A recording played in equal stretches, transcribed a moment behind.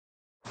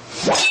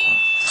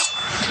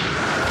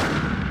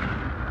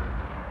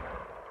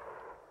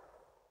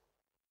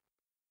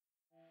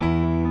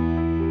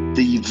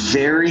The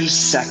very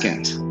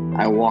second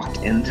I walked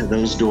into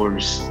those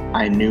doors,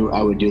 I knew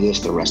I would do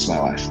this the rest of my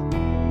life.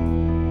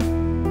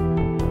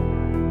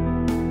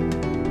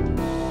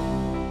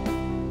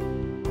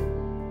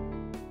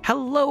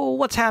 Hello,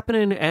 what's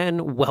happening,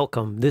 and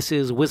welcome. This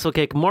is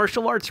Whistlekick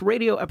Martial Arts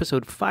Radio,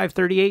 episode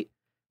 538,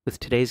 with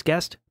today's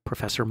guest,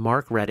 Professor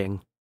Mark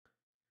Redding.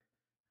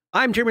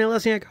 I'm Jeremy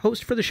Lesniak,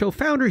 host for the show,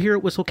 founder here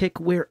at Whistlekick,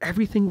 where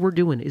everything we're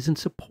doing is in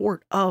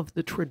support of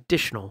the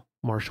traditional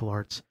martial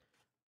arts.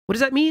 What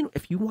does that mean?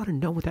 If you want to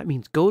know what that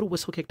means, go to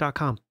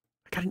whistlekick.com.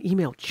 I got an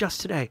email just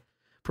today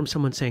from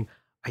someone saying,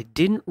 I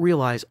didn't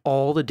realize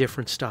all the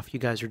different stuff you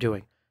guys are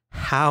doing.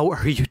 How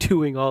are you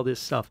doing all this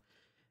stuff?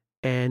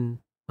 And,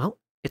 well,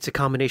 it's a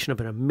combination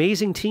of an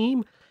amazing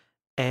team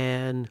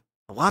and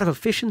a lot of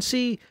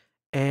efficiency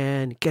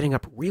and getting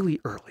up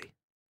really early.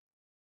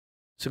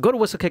 So go to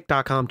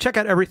whistlekick.com, check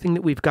out everything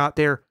that we've got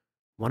there.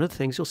 One of the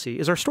things you'll see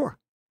is our store.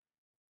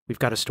 We've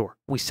got a store.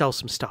 We sell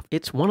some stuff.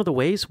 It's one of the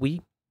ways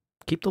we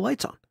keep the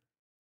lights on.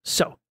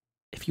 So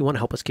if you want to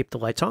help us keep the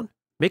lights on,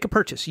 make a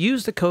purchase.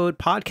 Use the code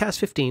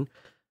podcast15.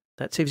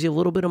 That saves you a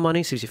little bit of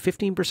money, saves you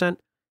 15%,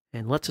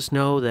 and lets us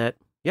know that,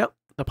 yep,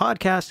 the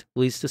podcast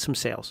leads to some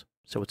sales.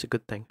 So it's a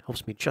good thing.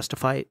 Helps me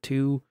justify it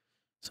to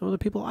some of the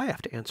people I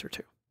have to answer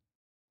to.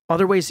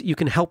 Other ways that you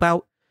can help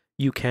out,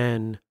 you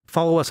can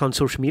follow us on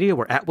social media.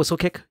 We're at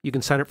Whistlekick. You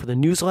can sign up for the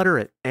newsletter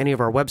at any of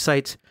our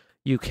websites.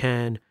 You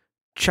can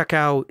check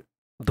out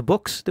the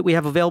books that we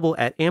have available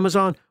at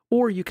Amazon,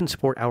 or you can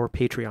support our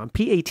Patreon,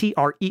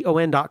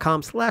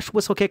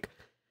 patreon.com/whistlekick.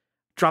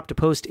 Dropped a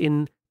post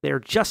in there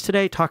just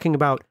today talking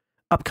about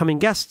upcoming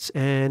guests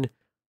and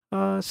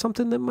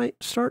something that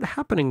might start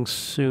happening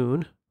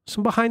soon,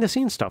 some behind the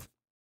scenes stuff.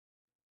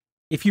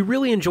 If you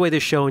really enjoy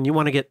this show and you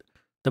want to get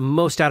the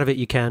most out of it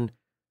you can,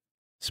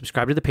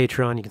 subscribe to the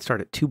Patreon. You can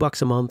start at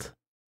 $2 a month.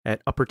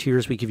 At upper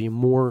tiers, we give you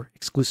more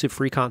exclusive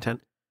free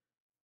content.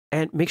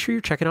 And make sure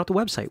you're checking out the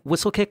website,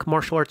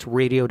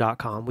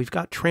 whistlekickmartialartsradio.com. We've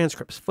got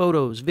transcripts,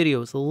 photos,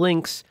 videos,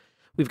 links.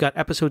 We've got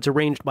episodes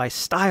arranged by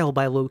style,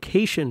 by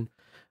location,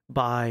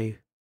 by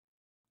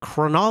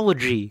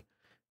chronology.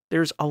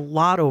 There's a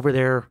lot over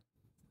there,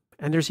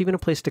 and there's even a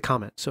place to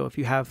comment. So if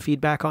you have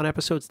feedback on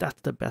episodes,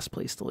 that's the best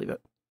place to leave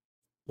it.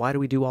 Why do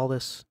we do all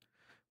this?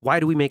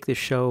 Why do we make this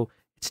show?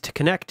 It's to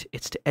connect,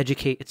 it's to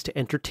educate, it's to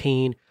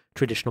entertain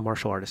traditional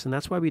martial artists. And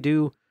that's why we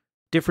do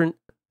different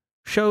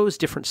shows,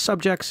 different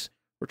subjects.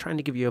 We're trying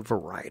to give you a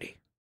variety.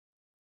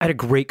 I had a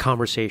great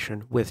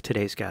conversation with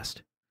today's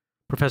guest.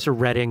 Professor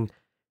Redding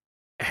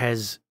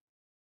has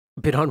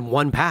been on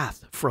one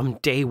path from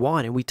day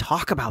one, and we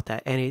talk about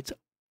that, and it's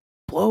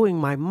blowing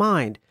my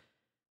mind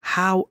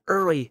how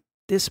early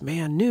this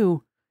man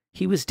knew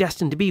he was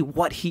destined to be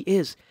what he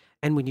is.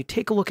 And when you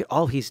take a look at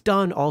all he's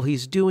done, all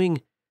he's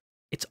doing,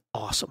 it's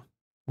awesome.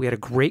 We had a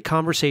great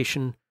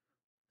conversation,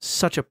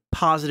 such a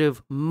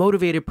positive,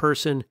 motivated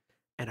person,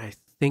 and I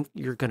think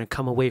you're going to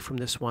come away from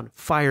this one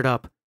fired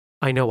up.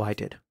 I know I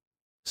did.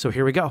 So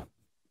here we go.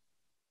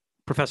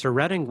 Professor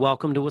Redding,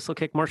 welcome to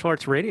Whistlekick Martial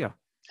Arts Radio.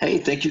 Hey,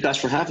 thank you guys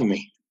for having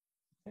me.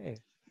 Hey,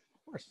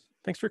 of course.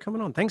 Thanks for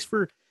coming on. Thanks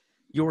for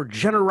your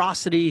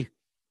generosity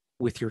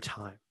with your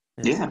time.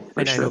 And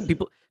I know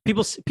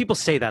people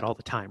say that all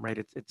the time, right?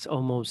 It's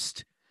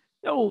almost,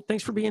 oh,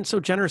 thanks for being so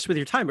generous with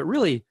your time. But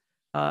really,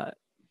 the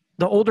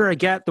older I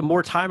get, the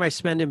more time I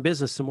spend in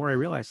business, the more I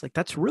realize, like,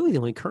 that's really the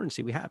only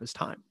currency we have is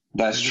time.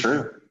 That's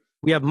true.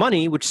 We have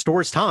money, which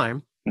stores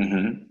time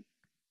Mm-hmm.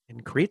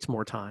 and creates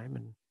more time,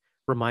 and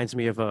reminds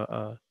me of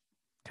a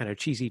kind of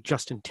cheesy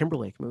Justin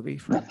Timberlake movie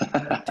from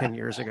 10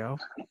 years ago.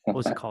 What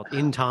was it called?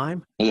 In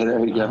Time? Yeah,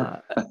 there you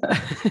go.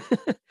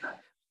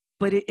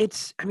 But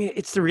it's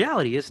the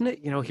reality, isn't it?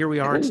 You know, here we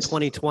are, it's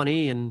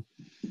 2020, and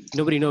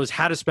nobody knows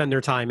how to spend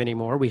their time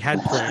anymore. We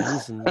had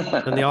plans, and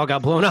then they all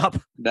got blown up.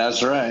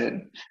 That's right.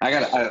 I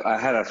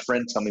had a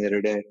friend tell me the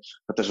other day,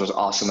 but this was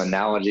awesome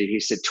analogy.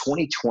 He said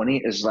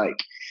 2020 is like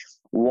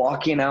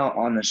walking out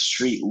on the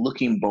street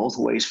looking both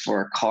ways for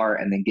a car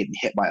and then getting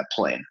hit by a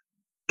plane.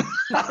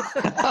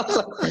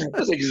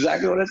 That's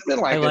exactly what it's been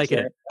like. I like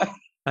it.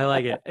 I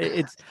like it.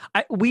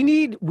 We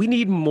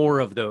need more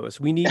of those.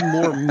 We need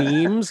more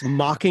memes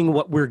mocking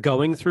what we're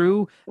going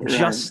through,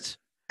 just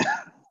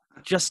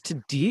to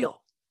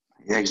deal.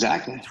 Yeah,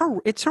 exactly.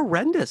 It's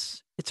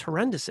horrendous. It's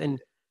horrendous.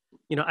 And,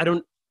 you know, I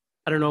don't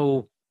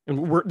know.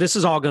 And this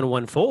is all going to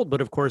unfold.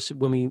 But of course,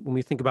 when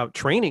we think about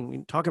training,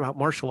 we talk about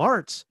martial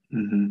arts,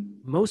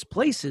 most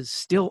places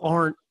still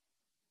aren't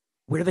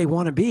where they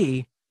want to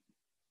be.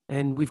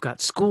 And we've got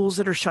schools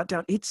that are shut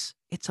down. It's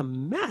a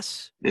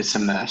mess. It's a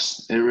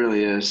mess. It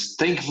really is.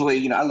 Thankfully,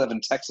 you know, I live in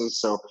Texas,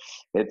 so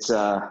it's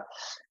not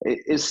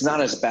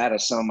as bad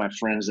as some of my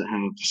friends that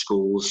have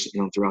schools,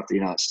 you know, throughout the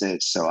United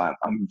States. So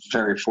I'm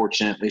very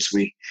fortunate. At least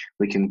we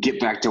can get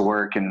back to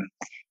work and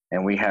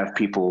we have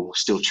people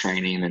still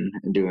training and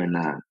doing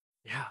that.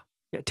 Yeah.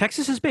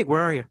 Texas is big.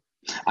 Where are you?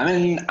 I'm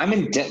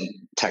in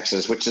Denton,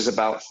 Texas, which is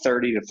about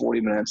 30 to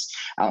 40 minutes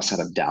outside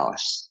of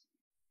Dallas.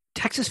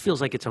 Texas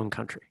feels like its own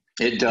country.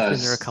 It I've been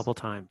there a does. couple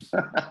times.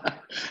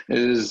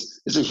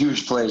 It's a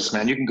huge place,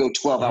 man. You can go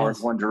 12 It hours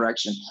is. one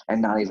direction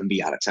and not even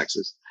be out of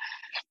Texas.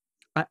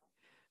 I,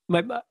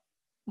 my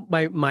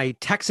my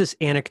Texas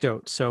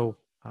anecdote. So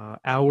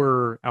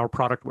our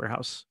product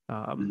warehouse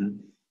Mm-hmm.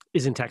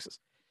 is in Texas,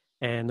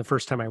 and the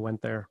first time I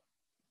went there,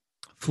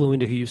 flew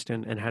into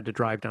Houston and had to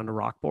drive down to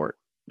Rockport,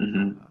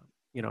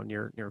 Mm-hmm.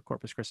 near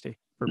Corpus Christi.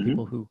 For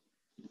people Mm-hmm. who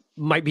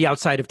might be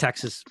outside of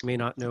Texas, may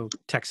not know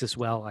Texas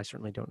well. I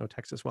certainly don't know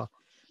Texas well.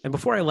 And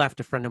before I left,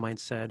 a friend of mine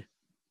said,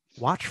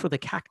 "Watch for the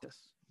cactus."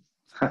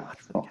 I was like,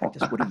 "Watch for the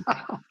cactus? What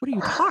are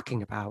you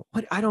talking about?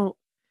 What I don't."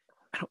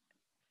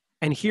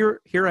 And here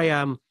I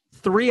am,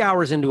 3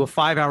 hours into a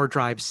 5 hour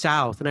drive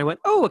south, and I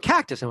went, "Oh, a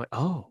cactus." And I went,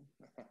 "Oh,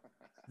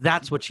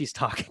 that's what she's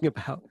talking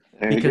about,"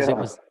 There you because it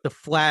go. was the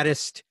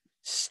flattest,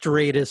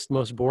 straightest,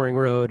 most boring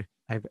road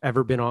I've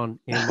ever been on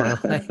in my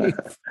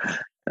life.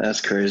 That's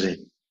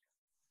crazy.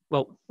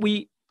 Well,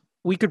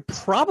 we could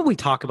probably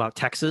talk about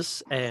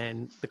Texas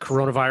and the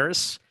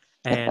coronavirus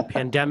and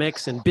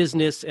pandemics and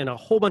business and a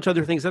whole bunch of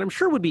other things that I'm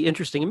sure would be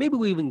interesting. And maybe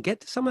we even get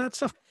to some of that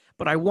stuff.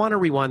 But I want to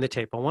rewind the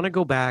tape. I want to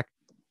go back.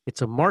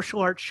 It's a martial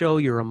arts show.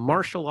 You're a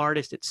martial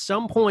artist. At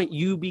some point,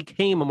 you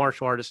became a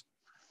martial artist.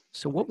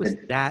 So what was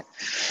that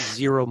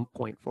 0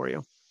 point for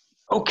you?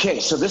 Okay,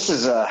 so this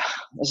is a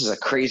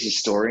crazy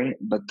story,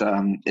 but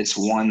it's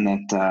one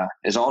that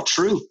is all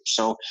true.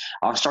 So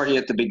I'll start you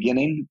at the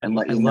beginning and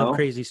let I you love know.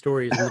 crazy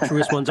stories, and the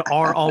truest ones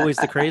are always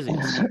the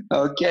craziest.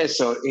 Okay,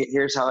 so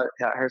here's how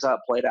it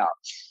played out.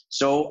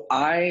 So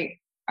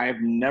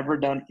I've never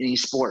done any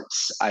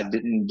sports. I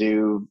didn't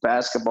do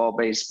basketball,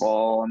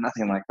 baseball,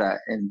 nothing like that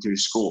in through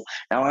school.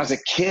 Now, when I was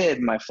a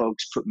kid, my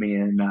folks put me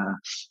in,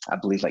 I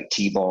believe, like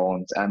t-ball,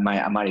 and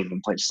I might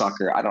even play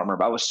soccer. I don't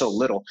remember. I was so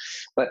little,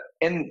 but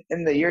in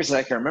the years that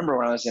I can remember,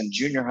 when I was in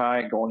junior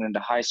high, going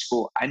into high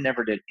school, I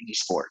never did any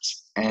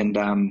sports, and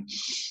I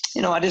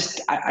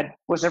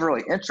was never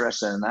really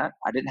interested in that.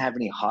 I didn't have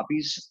any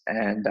hobbies,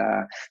 and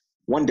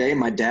one day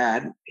my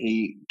dad,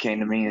 he came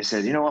to me and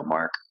said, "You know what,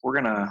 Mark,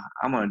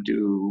 I'm gonna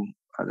do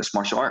this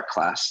martial art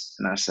class."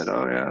 And I said,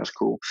 "Oh yeah, that's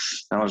cool."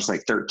 And I was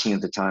like 13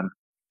 at the time.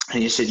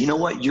 And he said, "You know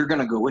what? You're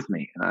going to go with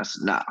me." And I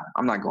said, "Nah,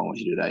 I'm not going with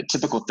you to that."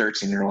 Typical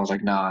 13-year-old. I was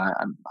like, "Nah,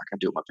 I'm not going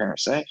to do what my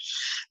parents say.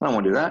 I don't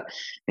want to do that."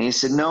 And he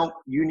said, "No,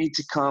 you need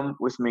to come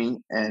with me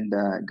and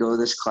go to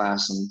this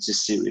class and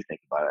just see what you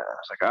think about it." And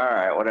I was like, "All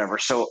right, whatever."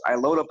 So I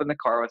load up in the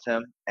car with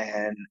him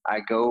and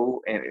I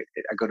go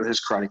to his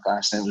karate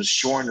class, and it was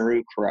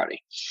Shorin-ryu karate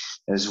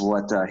is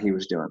what he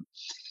was doing.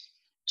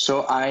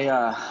 So I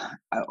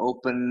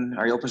open,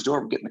 or he opens the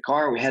door, we get in the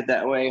car, we head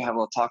that way, have a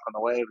little talk on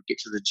the way, we get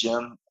to the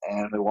gym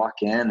and we walk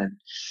in, and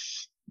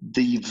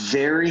the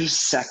very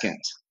second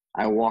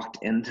I walked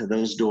into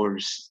those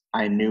doors,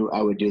 I knew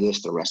I would do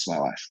this the rest of my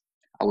life.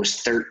 I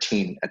was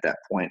 13 at that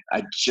point.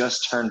 I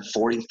just turned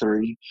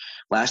 43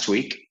 last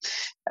week,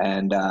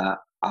 and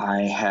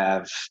I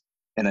have,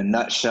 in a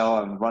nutshell,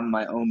 I've run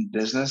my own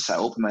business. I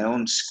opened my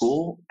own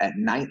school at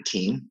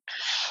 19.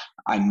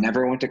 I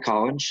never went to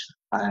college.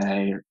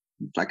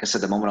 Like I said,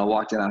 the moment I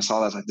walked in, I saw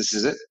that. I was like, "This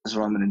is it. This is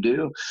what I'm going to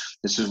do.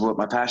 This is what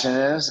my passion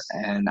is."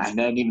 And I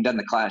hadn't even done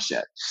the class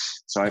yet.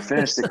 So I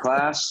finished the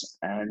class,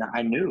 and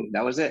I knew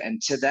that was it.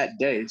 And to that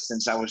day,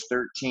 since I was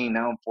 13,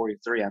 now I'm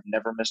 43, I've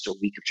never missed a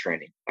week of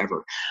training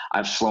ever.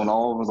 I've flown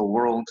all over the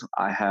world.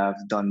 I have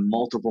done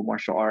multiple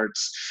martial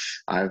arts.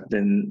 Have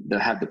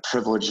the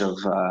privilege of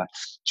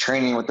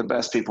training with the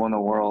best people in the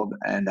world,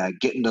 and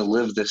getting to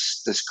live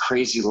this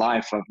crazy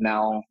life of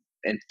now.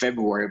 In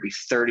February, it'll be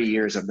 30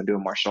 years I've been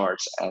doing martial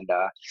arts, and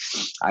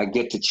I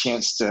get the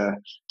chance to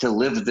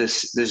live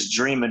this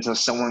dream until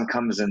someone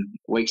comes and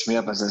wakes me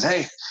up and says,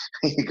 "Hey,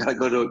 you gotta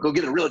go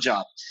get a real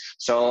job."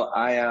 So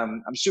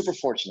I'm super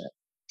fortunate,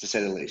 to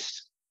say the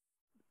least.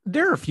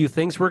 There are a few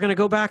things we're going to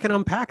go back and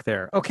unpack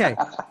there. Okay,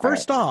 All right.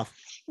 first off,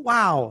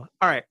 wow.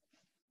 All right,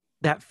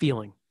 that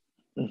feeling.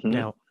 Mm-hmm.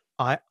 Now,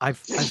 I've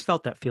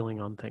felt that feeling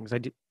on things. I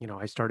did,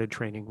 I started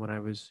training when I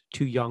was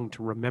too young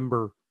to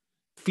remember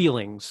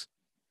feelings,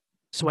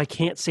 so I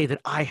can't say that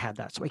I had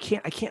that. So I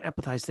can't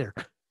empathize there.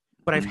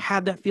 But I've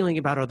had that feeling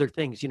about other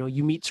things.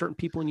 You meet certain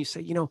people and you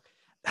say,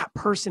 that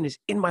person is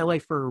in my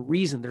life for a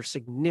reason. They're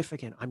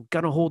significant. I'm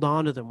gonna hold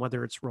on to them,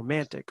 whether it's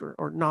romantic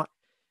or not.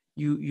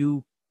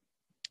 You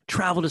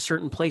travel to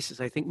certain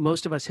places. I think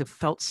most of us have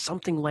felt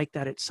something like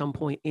that at some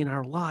point in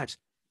our lives.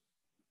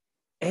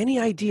 Any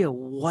idea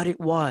what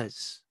it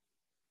was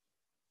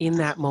in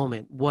that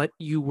moment, what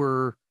you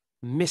were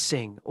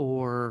missing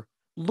or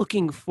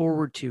looking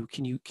forward to?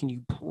 Can you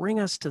bring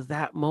us to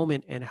that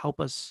moment and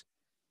help us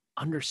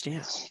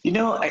understand?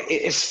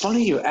 It's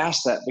funny you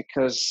ask that,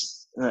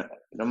 because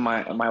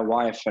my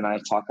wife and I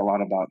talk a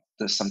lot about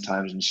this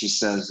sometimes, and she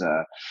says,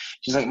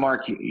 she's like,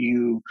 "Mark,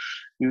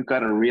 you've got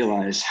to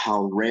realize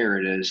how rare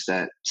it is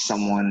that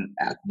someone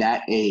at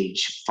that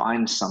age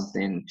finds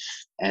something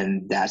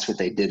and that's what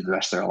they did the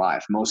rest of their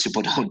life. Most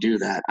people don't do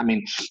that. I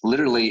mean,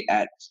 literally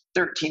at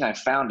 13, I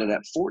found it.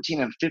 At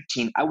 14 and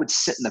 15, I would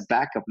sit in the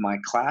back of my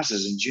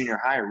classes in junior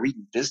high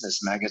reading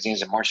business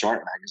magazines and martial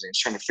art magazines,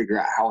 trying to figure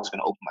out how I was going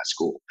to open my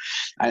school.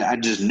 I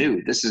just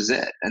knew this is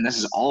it. And this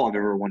is all I've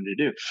ever wanted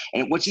to do.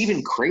 And what's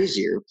even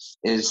crazier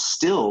is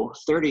still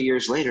 30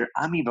 years later,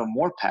 I'm even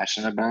more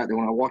passionate about it than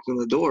when I walked in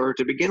the door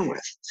to begin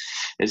with.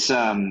 It's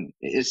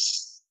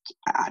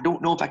I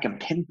don't know if I can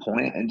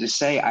pinpoint it and just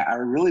say I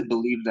really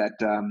believe that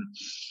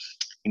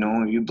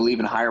you believe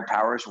in higher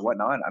powers or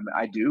whatnot. I mean,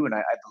 I do, and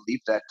I believe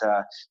that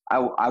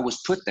I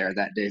was put there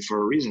that day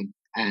for a reason,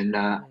 and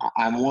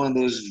I'm one of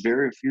those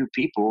very few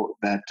people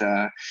that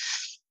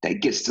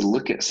gets to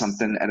look at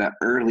something at an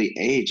early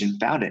age and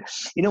found it.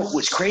 You know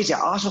what's crazy? I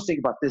also think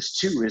about this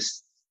too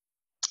is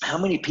how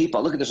many people.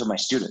 I look at this with my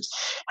students.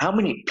 How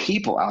many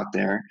people out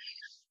there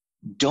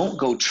don't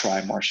go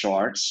try martial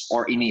arts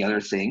or any other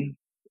thing,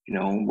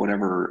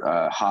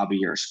 whatever hobby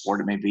or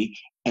sport it may be,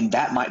 and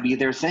that might be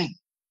their thing.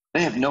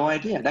 They have no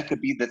idea. That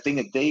could be the thing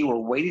that they were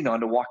waiting on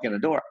to walk in the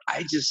door.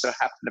 I just so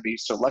happened to be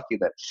so lucky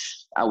that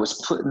I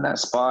was put in that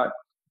spot.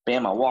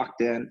 Bam, I walked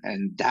in,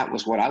 and that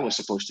was what I was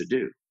supposed to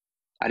do.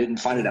 I didn't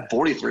find it at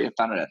 43. I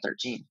found it at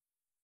 13.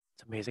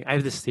 It's amazing. I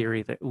have this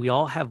theory that we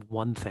all have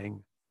one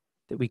thing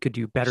that we could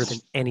do better than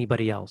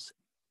anybody else.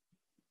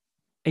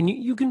 And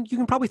you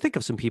can probably think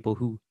of some people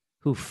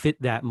who fit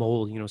that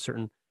mold,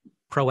 certain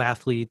pro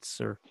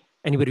athletes or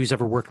anybody who's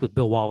ever worked with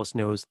Bill Wallace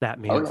knows that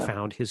man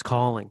found his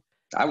calling.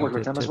 I work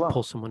with him as well.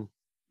 Pull someone,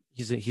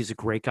 he's a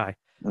great guy.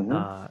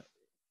 Mm-hmm.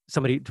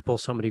 To pull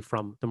somebody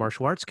from the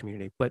martial arts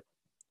community. But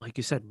like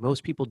you said,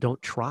 most people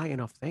don't try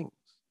enough things.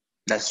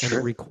 That's true. And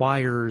it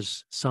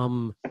requires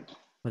some,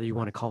 whether you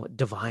want to call it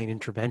divine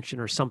intervention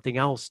or something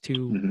else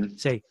to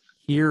say,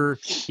 here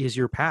is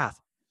your path.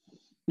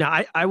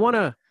 Now, I want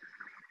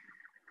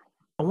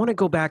to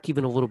go back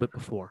even a little bit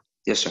before.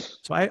 Yes, sir.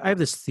 So I have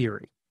this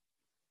theory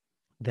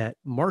that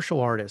martial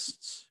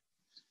artists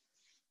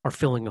are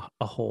filling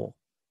a hole.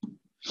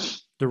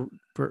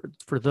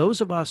 For those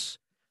of us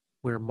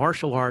where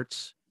martial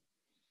arts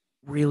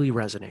really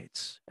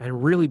resonates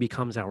and really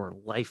becomes our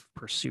life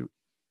pursuit,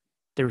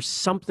 there's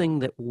something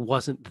that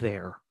wasn't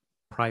there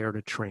prior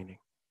to training.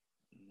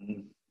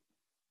 Mm-hmm.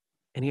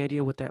 Any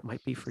idea what that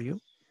might be for you?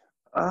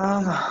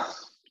 I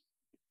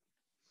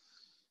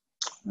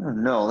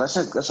don't know. That's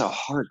a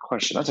hard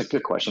question. That's a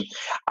good question.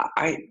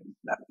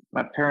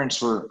 My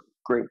parents were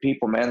great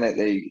people, man.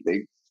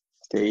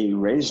 They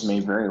raised me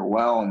very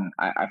well, and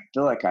I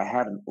feel like I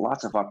had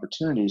lots of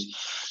opportunities.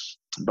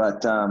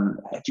 But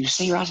if you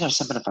say you're asking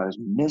something, if I was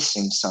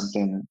missing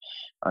something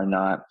or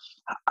not,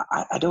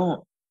 I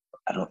don't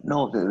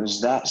know if it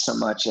was that so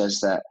much as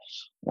that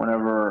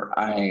whenever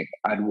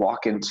I'd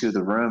walk into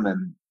the room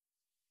and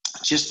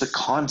just the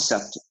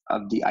concept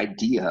of the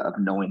idea of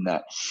knowing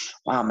that,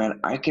 wow, man,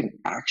 I can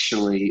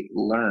actually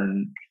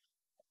learn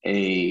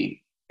a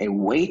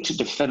way to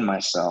defend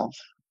myself,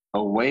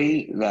 a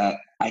way that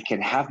I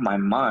can have my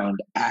mind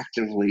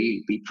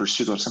actively be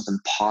pursued on something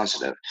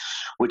positive,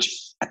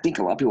 which I think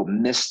a lot of people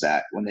miss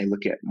that when they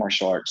look at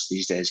martial arts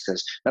these days,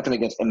 because nothing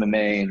against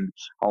MMA and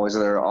all these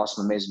other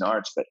awesome, amazing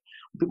arts, but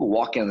when people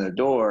walk in the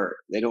door,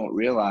 they don't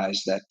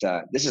realize that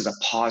this is a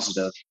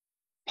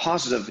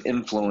positive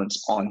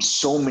influence on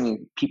so many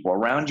people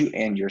around you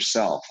and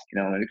yourself,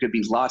 and it could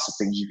be lots of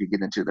things you could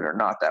get into that are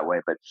not that way.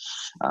 But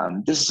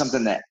this is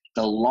something that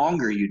the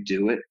longer you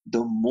do it,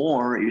 the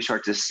more you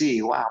start to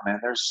see, wow, man,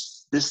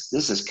 this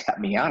has kept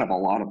me out of a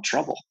lot of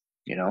trouble,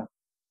 Yeah.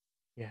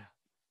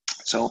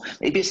 So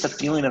maybe it's the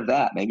feeling of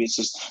that. Maybe it's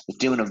just the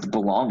feeling of the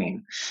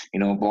belonging,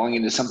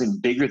 belonging to something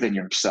bigger than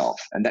yourself.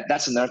 And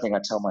that's another thing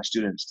I tell my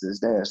students to this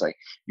day is like,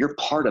 you're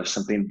part of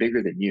something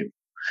bigger than you.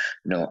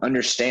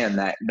 Understand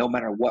that no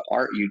matter what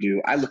art you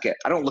do, I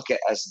don't look at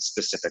as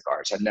specific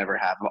arts. I never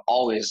have.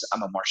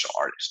 I'm a martial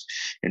artist,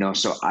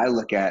 so I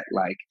look at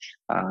like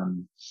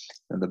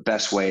the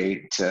best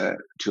way to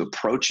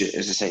approach it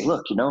is to say,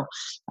 look,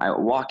 I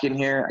walk in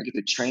here, I get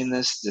to train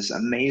this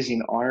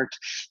amazing art.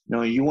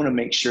 You want to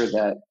make sure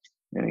that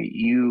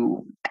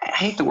I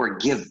hate the word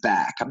give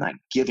back. I'm not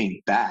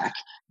giving back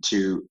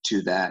to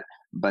that.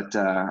 But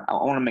I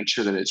want to make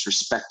sure that it's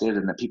respected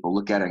and that people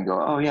look at it and go,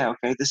 oh yeah,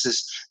 okay, this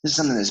is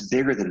something that's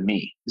bigger than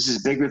me. This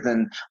is bigger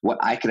than what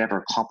I could ever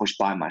accomplish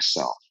by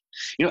myself.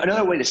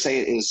 Another way to say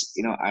it is,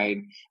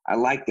 I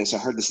like this. I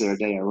heard this the other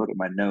day. I wrote it in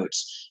my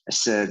notes. I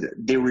said,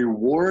 the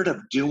reward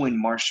of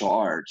doing martial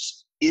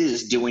arts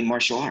is doing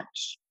martial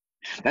arts.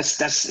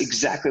 That's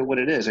exactly what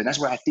it is. And that's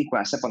what I think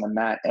when I step on the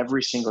mat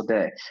every single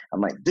day.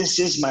 I'm like, this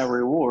is my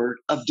reward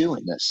of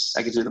doing this.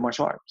 I can do the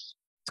martial arts.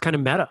 It's kind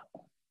of meta.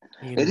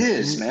 It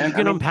is, man. You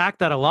can unpack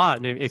that a lot.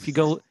 And if you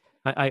go,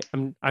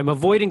 I'm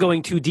avoiding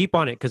going too deep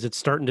on it because it's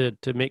starting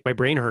to make my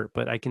brain hurt,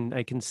 but I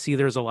can see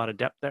there's a lot of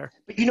depth there.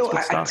 But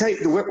I tell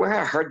you where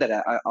I heard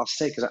that I'll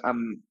say, because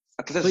I'm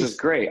I thought this was Please.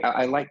 great.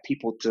 I like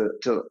people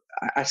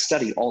I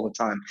study all the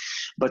time,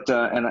 but,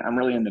 and I'm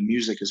really into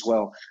music as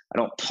well. I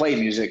don't play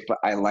music, but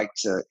I like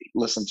to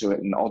listen to it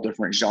in all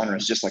different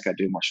genres, just like I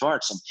do martial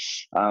arts.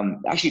 And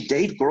actually,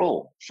 Dave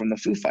Grohl from the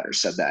Foo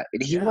Fighters said that.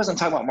 And he Yeah. wasn't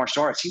talking about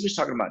martial arts. He was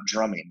talking about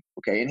drumming.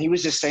 Okay. And he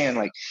was just saying,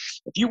 like,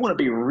 if you want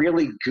to be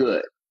really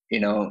good, he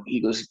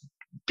goes,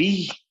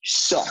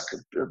 suck,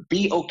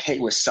 be okay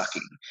with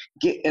sucking,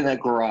 get in a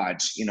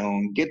garage,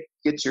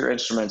 get your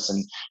instruments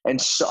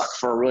and suck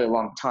for a really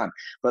long time,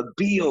 but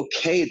be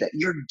okay that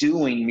you're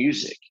doing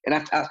music. And I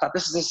thought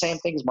this is the same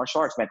thing as martial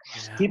arts, man.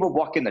 Yeah. People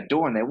walk in the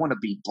door and they want to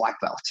be black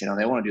belts, they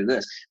want to do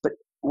this, but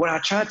what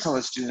I try to tell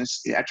the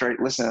students after I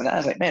listen to that, I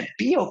was like, man,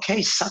 be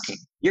okay sucking.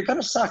 You're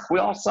going to suck. We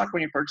all suck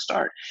when you first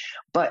start.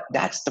 But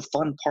that's the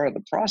fun part of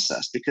the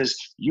process, because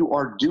you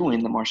are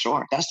doing the martial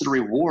art. That's the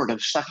reward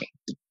of sucking.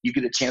 You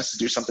get a chance to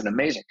do something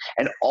amazing.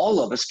 And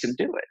all of us can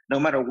do it, no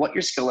matter what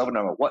your skill level,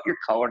 no matter what your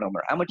color, no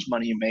matter how much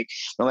money you make,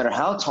 no matter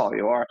how tall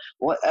you are,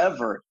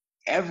 whatever.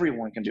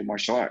 Everyone can do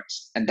martial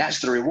arts. And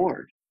that's the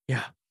reward.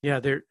 Yeah.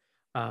 Yeah.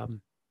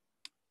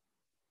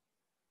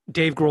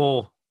 Dave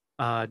Grohl,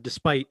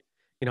 despite,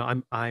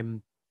 I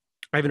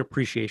have an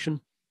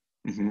appreciation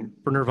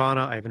for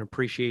Nirvana. I have an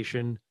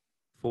appreciation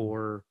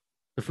for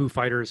the Foo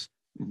Fighters.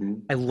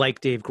 I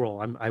like Dave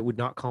Grohl. I would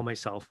not call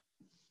myself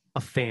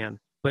a fan,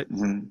 but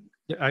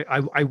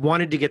I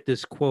wanted to get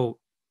this quote,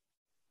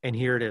 and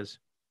here it is.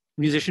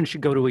 Musicians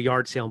should go to a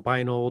yard sale and buy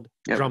an old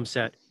drum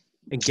set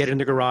and get in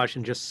the garage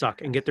and just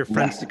suck, and get their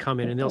friends to come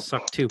in and they'll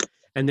suck too.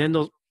 And then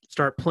they'll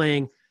start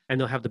playing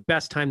and they'll have the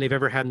best time they've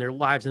ever had in their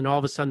lives. And all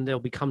of a sudden they'll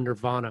become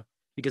Nirvana,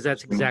 because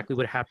that's exactly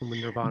what happened with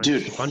Nirvana.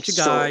 Dude, a bunch of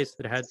guys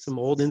that had some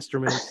old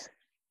instruments.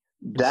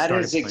 That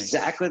is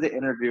exactly the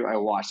interview I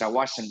watched. I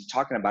watched him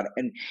talking about it,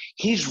 and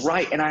he's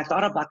right. And I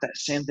thought about that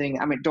same thing.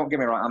 I mean, don't get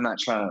me wrong. I'm not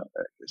trying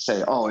to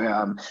say, oh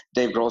yeah,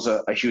 Dave Grohl's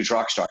a huge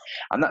rock star.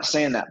 I'm not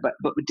saying that, but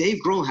Dave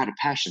Grohl had a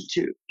passion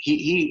too.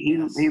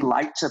 He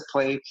liked to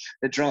play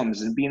the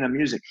drums and be in the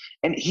music,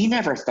 and he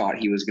never thought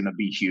he was going to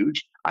be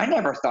huge. I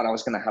never thought I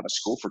was going to have a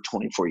school for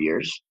 24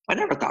 years. I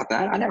never thought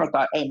that. I never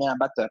thought, hey man, I'm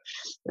about to,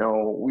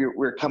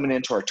 we're coming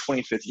into our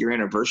 25th year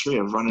anniversary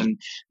of running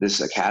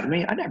this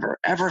academy. I never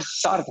ever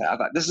thought of that. I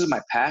thought, this is my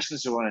passion.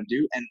 This is what I want to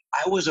do. And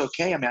I was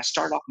okay. I mean, I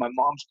started off my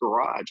mom's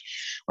garage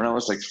when I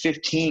was like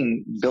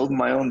 15, building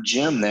my own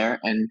gym there.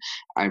 And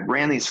I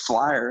ran these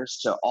flyers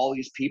to all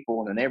these people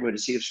in the neighborhood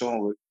to see if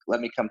someone would let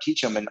me come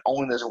teach them. And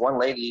only there's one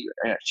lady,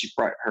 she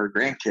brought her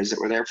grandkids that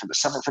were there for the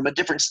summer from a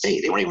different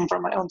state. They weren't even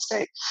from my own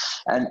state.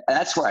 And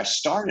that's where I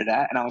started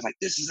at. And I was like,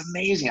 this is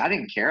amazing. I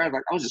didn't care. I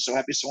was just so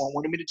happy someone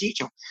wanted me to teach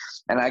them.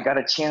 And I got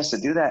a chance to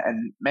do that.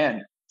 And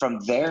man, from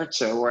there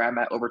to where I'm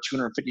at, over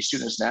 250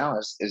 students now,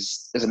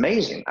 is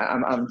amazing.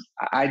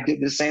 I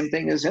did the same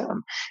thing as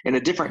him in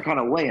a different kind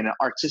of way, in an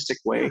artistic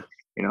way.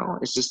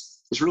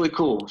 It's really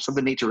cool.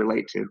 Something neat to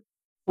relate to.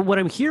 Well, what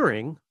I'm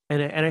hearing,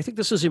 and I think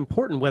this is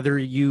important, whether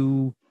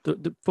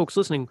the folks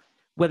listening,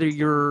 whether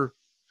your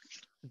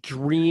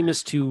dream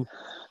is to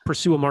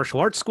pursue a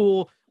martial arts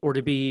school or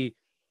to be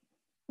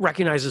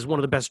recognized as one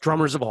of the best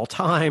drummers of all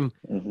time,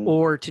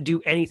 or to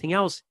do anything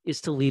else,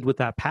 is to lead with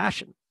that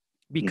passion.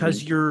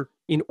 Because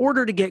in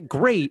order to get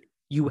great,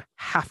 you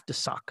have to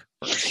suck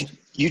first.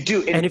 You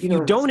do. And if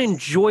you don't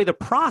enjoy the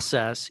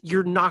process,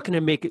 you're not going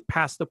to make it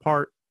past the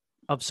part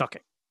of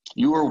sucking.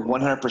 You are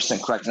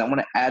 100% correct. And I want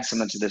to add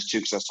something to this too,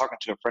 because I was talking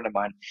to a friend of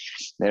mine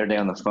the other day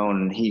on the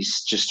phone, and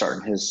he's just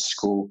starting his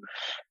school.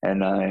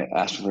 And I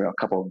asked for a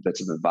couple of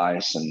bits of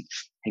advice, and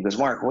he goes,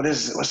 Mark,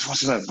 what's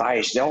some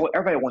advice?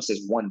 Everybody wants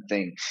this one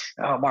thing.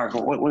 Oh, Mark,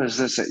 what is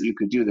this that you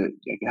could do that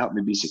can help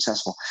me be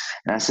successful?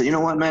 And I said, you know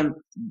what, man?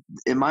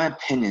 In my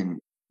opinion,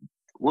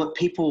 what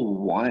people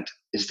want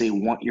is they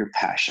want your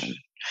passion.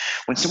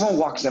 When someone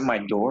walks in my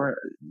door,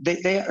 they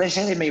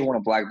say they may want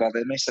a black belt.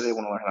 They may say they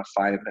want to learn how to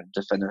fight and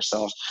defend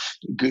themselves,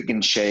 good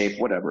in shape,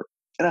 whatever.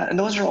 And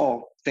those are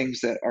all things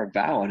that are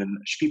valid and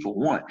people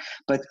want.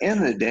 But at the end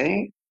of the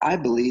day, I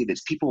believe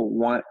it's people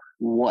want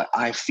what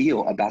I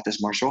feel about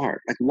this martial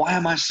art. Like, why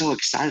am I so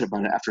excited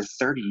about it after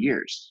 30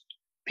 years?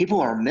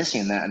 People are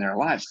missing that in their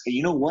lives. And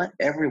you know what?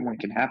 Everyone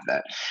can have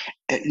that.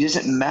 It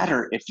doesn't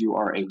matter if you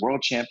are a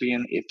world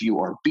champion, if you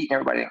are beating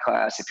everybody in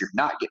class, if you're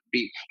not getting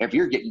beat, if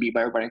you're getting beat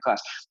by everybody in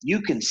class,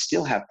 you can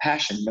still have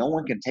passion. No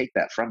one can take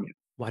that from you.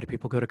 Why do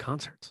people go to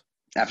concerts?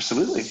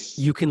 Absolutely.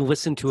 You can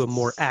listen to a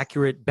more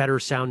accurate, better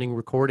sounding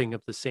recording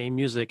of the same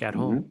music at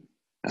home.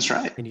 That's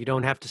right. And you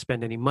don't have to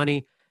spend any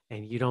money,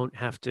 and you don't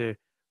have to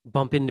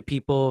bump into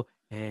people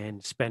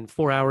and spend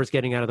 4 hours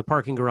getting out of the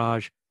parking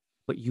garage,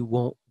 but you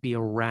won't be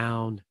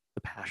around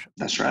the passion.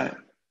 That's right.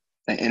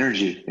 The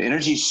energy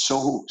is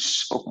so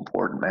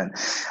important, man.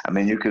 I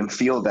mean, you can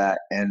feel that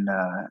in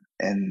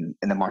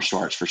the martial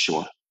arts for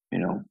sure,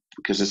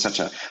 because it's such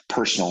a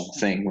personal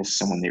thing with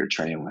someone that you're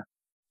training with.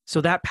 So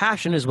that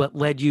passion is what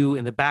led you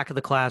in the back of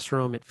the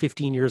classroom at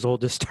 15 years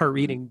old to start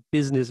reading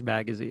business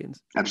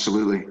magazines.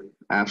 Absolutely.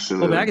 Oh,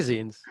 Absolutely.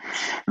 magazines.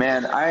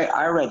 Man,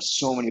 I read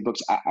so many books.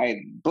 I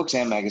books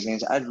and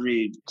magazines. I'd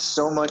read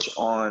so much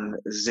on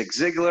Zig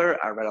Ziglar.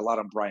 I read a lot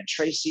on Brian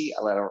Tracy.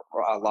 I read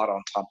a lot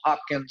on Tom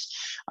Hopkins.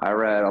 I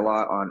read a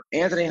lot on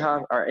Anthony,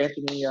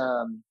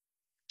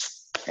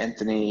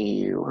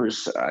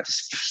 who's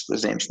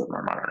his name's slipping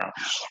my mind right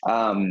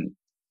now.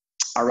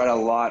 I read a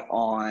lot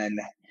on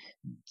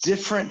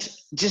different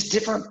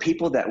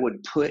people that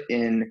would put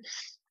in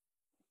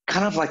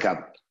kind of like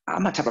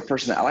I'm a type of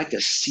person that I like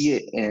to see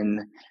it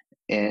in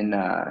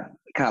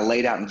kind of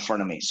laid out in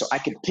front of me, so I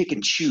could pick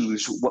and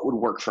choose what would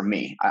work for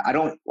me. I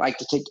don't like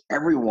to take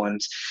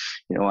everyone's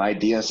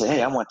idea and say,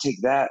 hey, I want to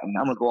take that and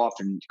I'm going to go off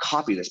and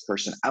copy this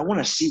person. I want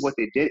to see what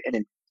they did and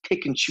then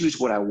pick and choose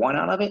what I want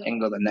out of it and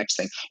go to the next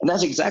thing. And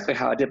that's exactly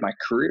how I did my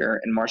career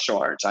in martial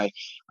arts. I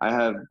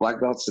have black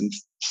belts in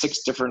 6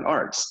 different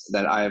arts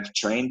that I've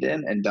trained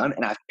in and done,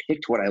 and I've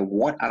picked what I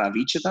want out of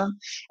each of them,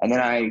 and then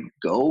I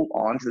go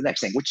on to the next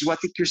thing, which is what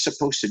I think you're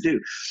supposed to do.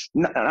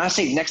 And I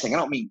say next thing, I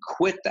don't mean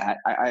quit that.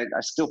 I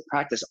still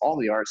practice all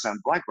the arts I'm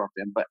black belt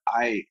in, but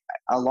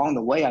along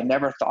the way I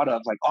never thought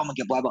of like, oh, I'm gonna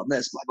get black belt in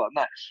this, black belt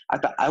in that. I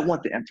thought, I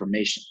want the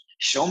information.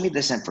 Show me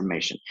this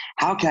information.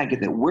 How can I get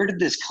that? Where did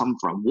this come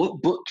from?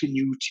 What book can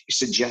you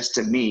suggest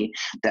to me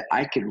that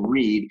I could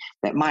read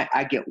that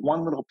I get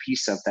one little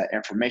piece of that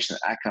information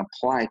that I can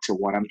apply to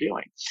what I'm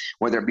doing,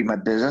 whether it be my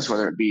business,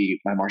 whether it be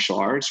my martial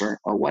arts or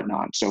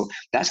whatnot. So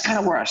that's kind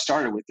of where I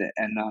started with it.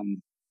 And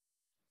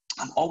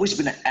I've always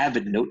been an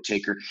avid note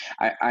taker.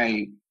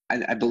 I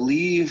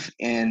believe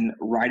in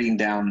writing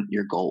down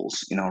your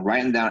goals,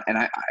 writing down, and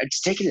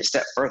it's taken it a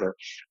step further.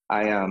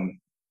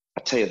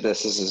 I'll tell you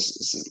this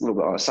is a little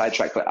bit on a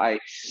sidetrack, but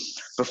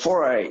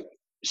before I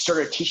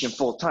started teaching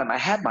full time, I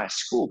had my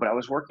school, but I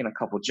was working a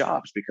couple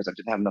jobs because I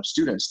didn't have enough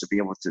students to be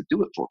able to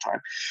do it full time.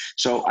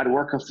 So I'd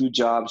work a few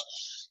jobs.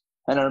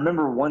 And I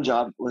remember one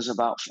job was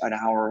about an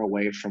hour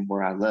away from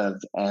where I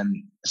lived.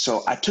 And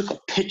so I took a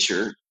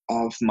picture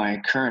of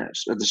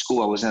the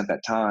school I was in at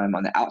that time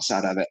on the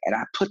outside of it. And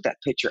I put that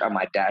picture on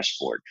my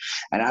dashboard.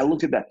 And I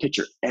looked at that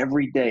picture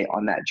every day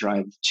on that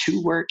drive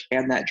to work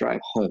and that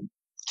drive home,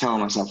 telling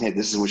myself, hey,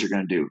 this is what you're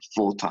going to do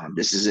full time.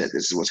 This is it.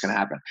 This is what's going to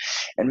happen.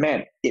 And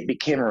man, it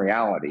became a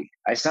reality.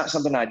 It's not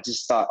something I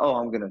just thought, oh,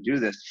 I'm going to do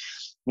this.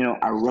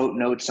 I wrote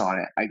notes on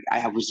it.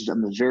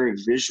 I'm a very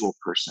visual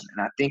person.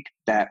 And I think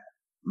that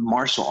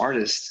martial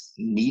artists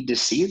need to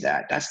see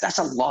that. That's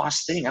a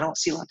lost thing. I don't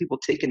see a lot of people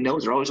taking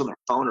notes. They're always on their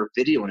phone or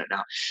videoing it now.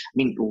 I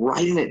mean,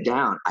 writing it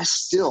down. I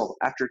still,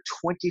 after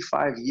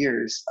 25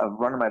 years of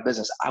running my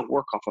business, I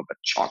work off of a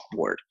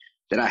chalkboard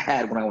that I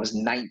had when I was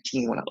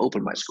 19 when I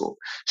opened my school.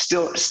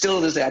 Still to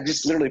this day, I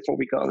just literally before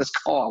we got on this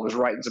call, I was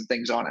writing some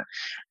things on it.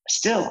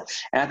 Still,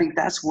 and I think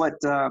that's what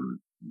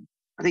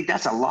I think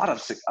that's a lot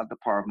of the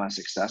part of my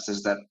success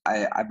is that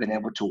I've been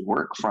able to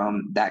work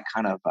from that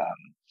kind of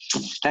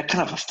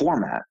a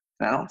format.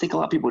 And I don't think a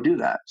lot of people do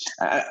that.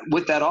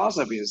 With that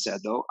also being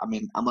said, though, I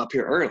mean, I'm up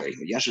here early.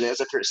 Yesterday, I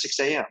was up here at 6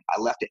 a.m. I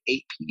left at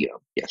 8 p.m.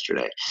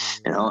 yesterday.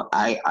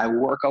 I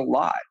work a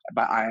lot,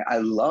 but I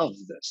love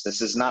this.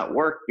 This is not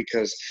work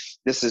because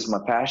this is my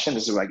passion.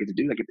 This is what I get to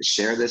do. I get to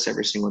share this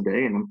every single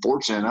day. And I'm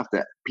fortunate enough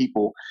that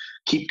people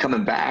keep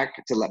coming back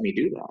to let me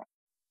do that.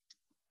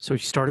 So you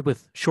started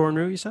with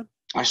Shorin-ryu, you said?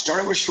 I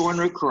started with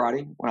Shorin-ryu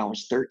karate when I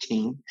was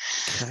 13.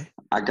 Okay.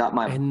 I got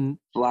my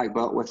black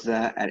belt with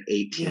that at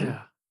 18.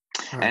 Yeah.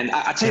 Right. And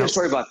I'll tell you a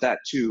story about that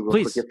too,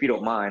 real quick, if you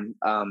don't mind.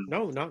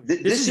 No.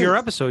 This is your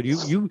episode.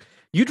 You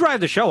drive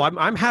the show.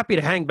 I'm happy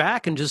to hang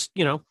back and just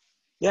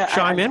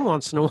chime in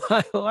once in a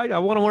while. I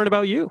want to learn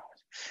about you.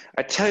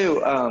 I tell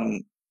you,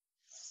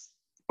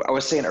 I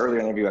was saying earlier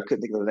in the interview, I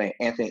couldn't think of the name.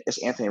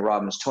 Anthony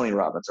Robbins, Tony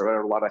Robbins. I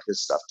read a lot of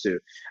his stuff too.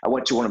 I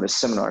went to one of his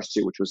seminars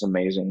too, which was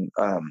amazing.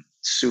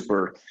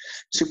 Super,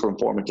 super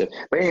informative.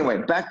 But anyway,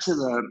 back to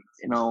the,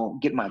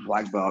 getting my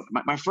black belt.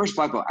 My first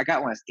black belt, I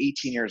got when I was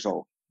 18 years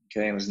old.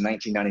 Okay. It was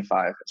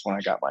 1995. That's when I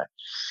got my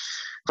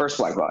first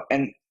black belt.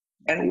 And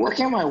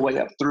working my way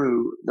up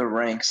through the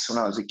ranks when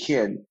I was a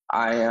kid,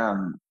 I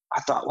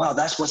thought, wow,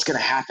 that's what's going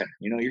to happen.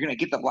 You're going to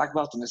get the black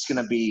belt and it's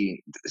going to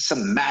be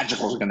some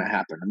magical is going to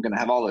happen. I'm going to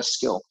have all this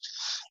skill.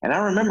 And I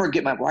remember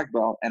getting my black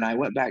belt and I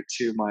went back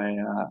to my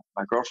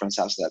girlfriend's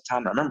house at that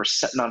time. I remember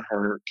sitting on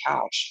her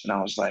couch and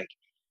I was like,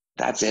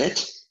 that's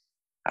it?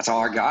 That's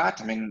all I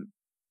got? I mean,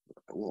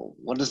 well,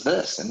 what is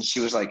this? And she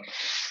was like,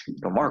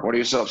 Mark, what are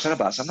you so upset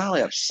about? I said, I'm not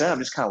really upset. I'm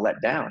just kind of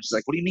let down. She's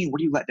like, what do you mean?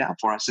 What are you let down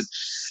for? I said,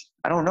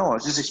 I don't know. I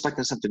was just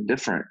expecting something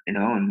different,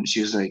 And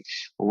she was like,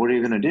 well, what are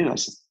you going to do? I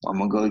said, I'm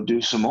going to go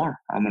do some more.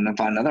 I'm going to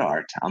find another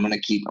art. I'm going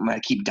to keep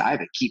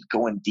diving, keep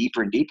going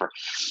deeper and deeper.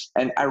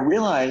 And I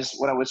realized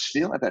what I was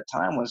feeling at that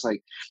time was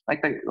like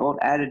the old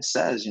adage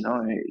says,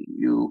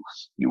 you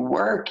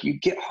work, you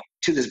get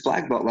to this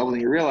black belt level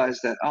and you realize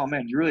that, oh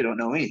man, you really don't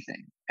know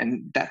anything.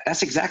 And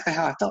that's exactly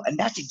how I felt. And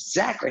that's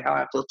exactly how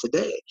I feel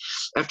today.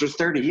 After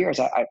 30 years,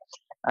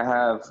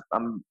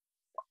 I'm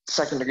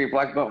second-degree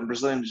black belt in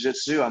Brazilian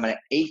Jiu-Jitsu. I'm an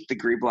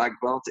 8th-degree black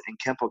belt in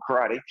Kempo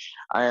Karate.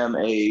 I am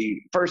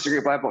a first-degree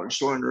black belt in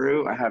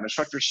Shorin-Ryu. I have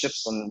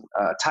instructorships in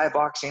Thai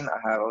boxing.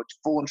 I have a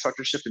full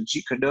instructorship in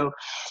Jeet Kune Do.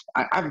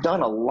 I've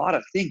done a lot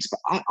of things, but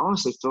I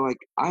honestly feel like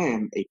I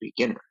am a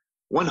beginner.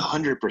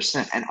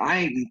 100%. And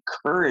I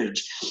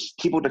encourage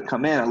people to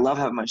come in. I love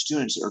having my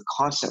students who are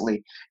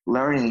constantly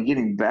learning and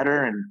getting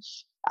better. And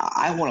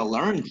I want to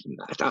learn from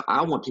that.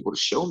 I want people to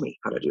show me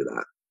how to do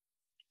that.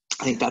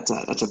 I think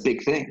that's a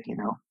big thing, you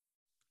know.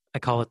 I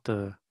call it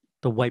the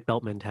white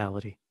belt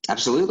mentality.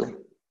 Absolutely.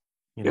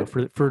 You know,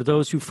 for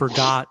those who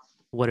forgot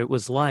what it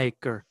was like,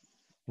 or,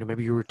 you know,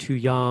 maybe you were too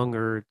young,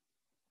 or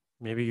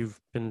maybe you've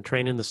been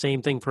training the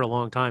same thing for a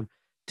long time.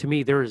 To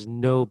me, there is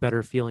no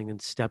better feeling than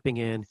stepping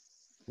in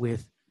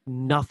with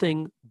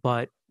nothing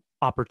but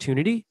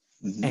opportunity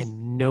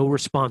and no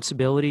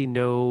responsibility,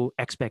 no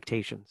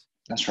expectations.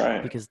 That's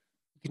right. Because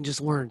you can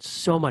just learn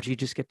so much. You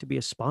just get to be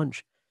a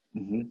sponge.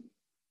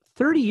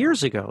 30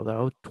 years ago,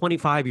 though,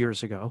 25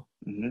 years ago,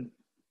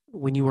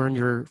 when you were in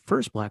your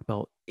first black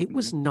belt, it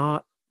was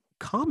not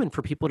common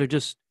for people to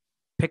just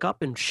pick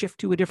up and shift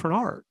to a different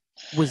art.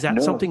 Was that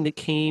something that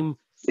came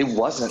It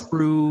wasn't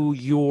through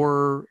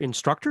your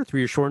instructor, through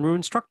your Shorin-Ryu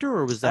instructor,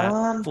 or was that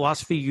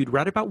philosophy you'd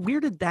read about? Where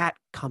did that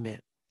come in?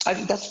 I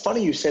think that's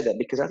funny you say that,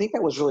 because I think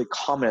that was really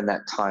common in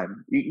that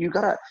time. You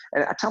gotta,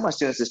 and I tell my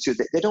students this too,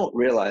 they don't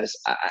realize,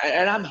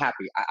 and I'm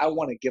happy. I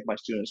want to give my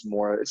students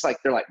more. It's like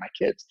they're like my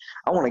kids.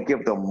 I want to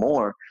give them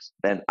more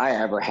than I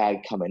ever had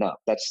coming up.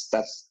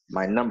 That's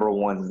my number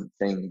one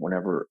thing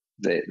whenever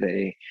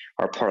they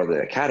are part of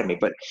the academy.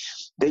 But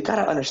they got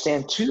to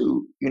understand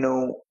too, you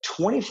know,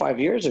 25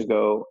 years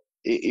ago,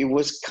 it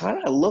was kind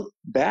of looked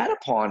bad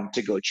upon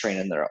to go train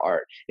in their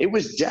art. It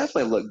was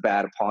definitely looked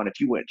bad upon if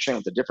you went and train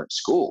with a different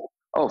school.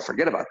 Oh,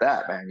 forget about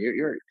that, man.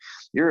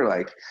 You're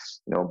like,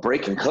 you know,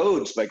 breaking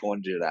codes by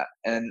going to do that.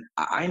 And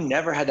I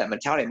never had that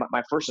mentality.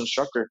 My first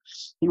instructor,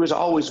 he was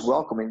always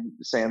welcoming,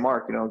 saying,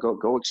 Mark, you know,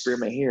 go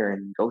experiment here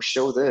and go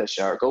show this,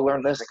 or go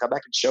learn this and come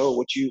back and show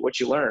what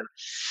you learn.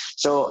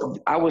 So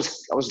I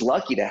was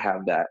lucky to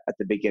have that at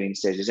the beginning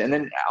stages. And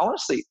then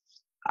honestly,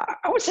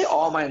 I would say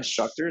all my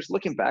instructors,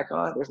 looking back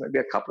on it, there's maybe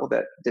a couple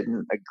that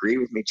didn't agree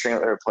with me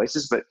training at other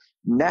places. But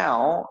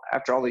now,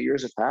 after all the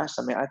years have passed,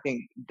 I mean, I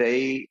think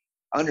they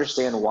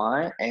understand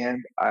why,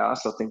 and I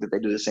also think that they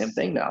do the same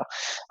thing now,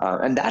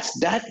 and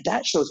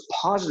that shows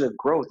positive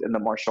growth in the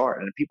martial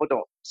art, and people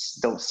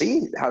don't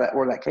see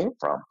where that came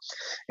from,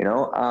 you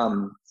know.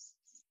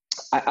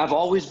 I've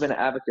always been an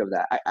advocate of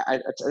that.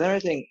 Another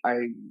thing I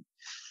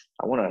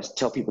want to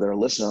tell people that are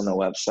listening on the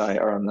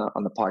website or on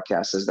the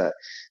podcast is that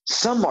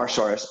some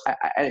martial artists,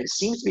 and it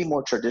seems to be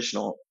more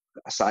traditional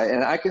side,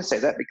 and I can say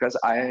that because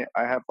I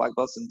have black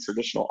belts in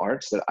traditional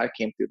arts, that I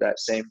came through that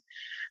same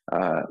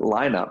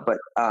lineup. But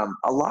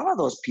a lot of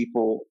those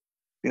people,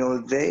 you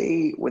know,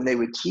 when they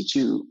would teach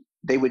you,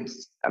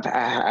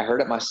 I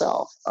heard it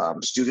myself.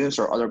 Students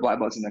or other black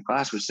belts in the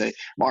class would say,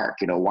 Mark,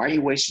 you know, why are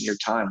you wasting your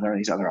time learning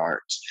these other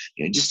arts?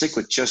 You know, just stick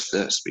with just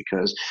this,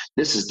 because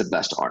this is the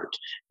best art.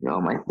 You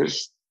know,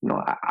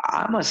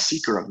 I'm a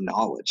seeker of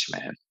knowledge,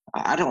 man.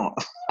 I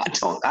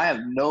have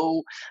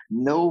no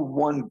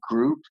one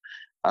group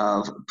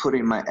of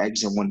putting my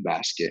eggs in one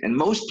basket. And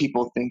most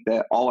people think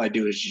that all I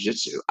do is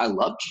jiu-jitsu. I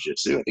love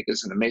jiu-jitsu. I think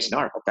it's an amazing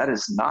art, but that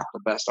is not the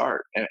best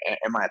art, in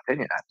my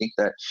opinion. I think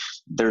that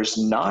there's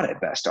not a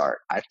best art.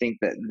 I think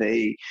that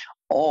they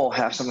all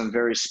have something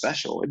very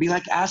special. It'd be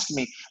like asking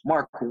me,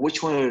 Mark,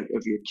 which one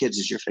of your kids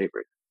is your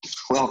favorite?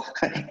 Well,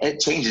 it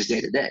changes day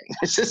to day.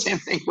 It's the same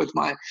thing with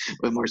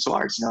martial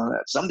arts. You know,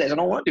 some days I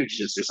don't want to do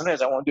jiu-jitsu. Some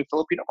days I want to do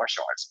Filipino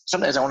martial arts. Some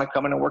days I want to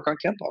come in and work on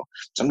Kempo.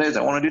 Some days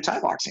I want to do Thai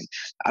boxing.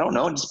 I don't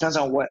know. It just depends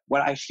on what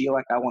I feel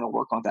like I want to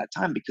work on at that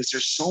time, because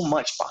there's so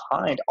much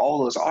behind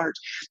all those arts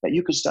that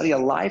you could study a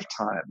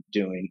lifetime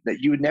doing that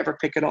you would never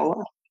pick it all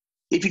up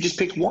if you just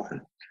picked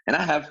one. And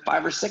I have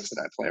 5 or 6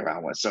 that I play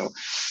around with. So,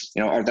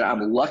 you know, or that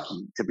I'm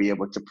lucky to be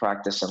able to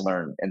practice and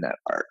learn in that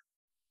art.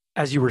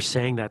 As you were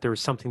saying that, there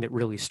was something that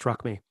really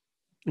struck me.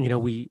 You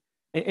know,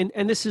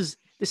 and this is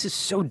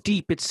so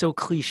deep. It's so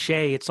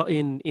cliche. It's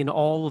in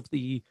all of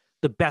the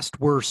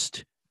best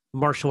worst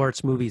martial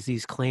arts movies.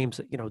 These claims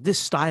that, you know, this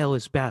style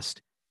is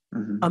best.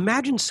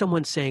 Imagine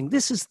someone saying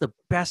this is the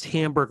best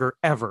hamburger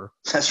ever.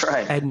 That's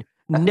right. And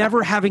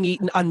never having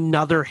eaten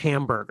another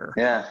hamburger.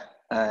 Yeah,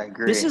 I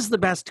agree. This is the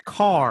best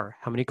car.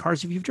 How many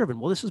cars have you driven?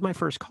 Well, this is my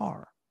first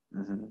car.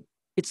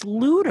 It's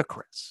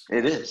ludicrous.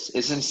 It is.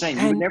 It's insane.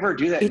 You would never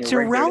do that. It's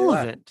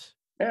irrelevant.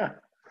 Yeah.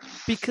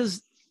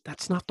 Because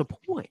that's not the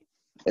point.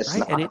 It's right?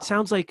 not. And it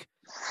sounds like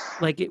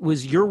it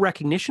was your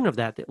recognition of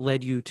that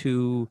led you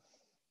to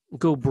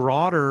go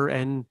broader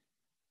and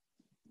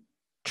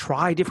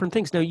try different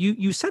things. Now,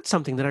 you said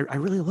something that I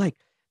really like,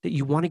 that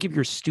you want to give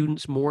your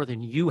students more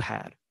than you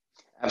had.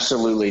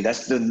 Absolutely.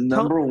 That's the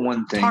number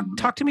one thing.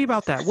 Talk to me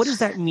about that. What does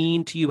that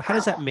mean to you? How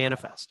does that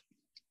manifest?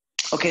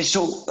 Okay,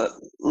 so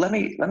let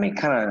me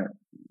kind of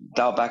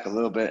dial back a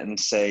little bit and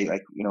say,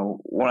 like,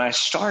 when I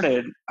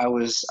started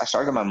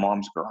in my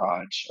mom's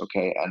garage.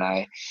 Okay, and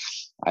I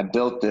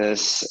built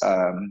this,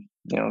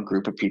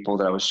 group of people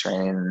that I was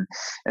training,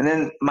 and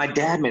then my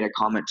dad made a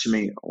comment to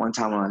me one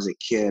time when I was a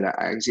kid.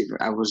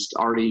 I was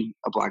already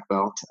a black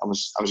belt.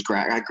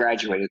 I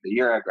graduated the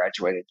year I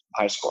graduated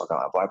high school. I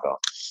got my black belt,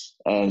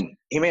 and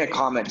he made a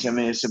comment to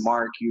me. He said,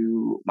 "Mark,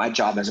 my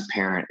job as a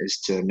parent is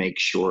to make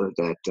sure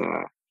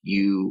that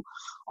you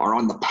are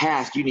on the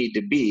path you need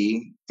to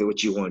be to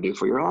what you want to do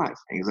for your life."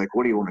 And he's like,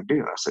 "What do you want to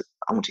do?" I said,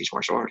 "I want to teach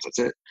martial arts. That's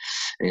it."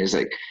 And he's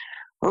like,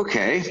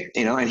 "Okay,"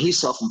 and he's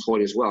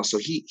self-employed as well, so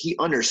he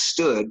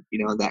understood,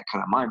 that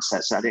kind of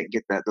mindset. So I didn't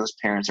get that those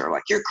parents are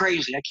like, "You're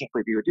crazy, I can't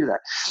believe you would do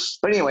that."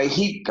 But anyway,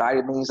 he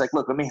guided me. He's like,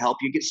 "Look, let me help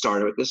you get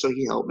started with this." So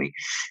he helped me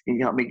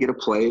get a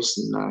place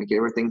and get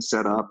everything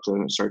set up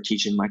to start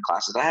teaching my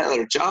classes. I had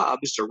other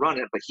jobs to run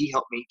it, but he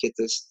helped me get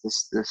this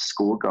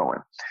school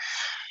going,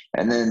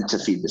 and then to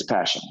feed this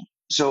passion.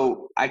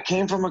 So I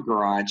came from a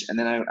garage, and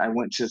then I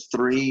went to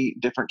 3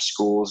 different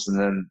schools, and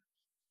then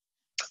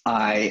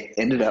I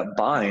ended up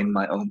buying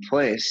my own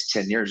place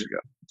 10 years ago.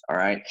 All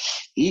right.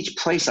 Each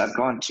place I've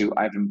gone to,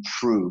 I've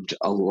improved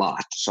a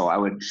lot. So I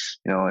would,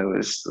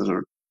 those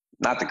were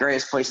not the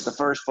greatest place at the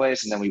first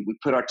place. And then we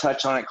put our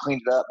touch on it,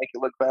 cleaned it up, make it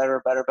look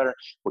better, better, better.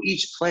 Well,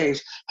 each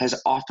place has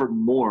offered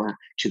more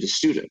to the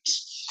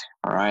students.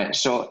 All right.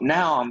 So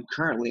now I'm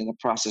currently in the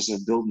process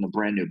of building a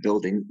brand new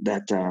building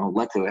that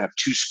luckily I have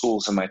 2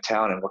 schools in my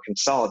town, and we're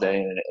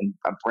consolidating, and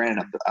I'm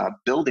branding a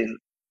building.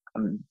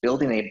 I'm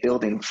building a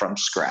building from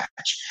scratch.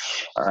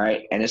 All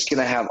right. And it's going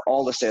to have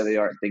all the state of the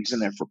art things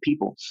in there for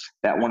people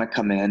that want to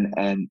come in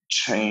and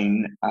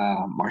train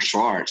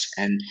martial arts.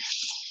 And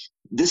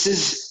this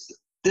is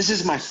this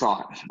is my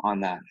thought on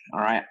that. All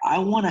right. I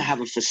want to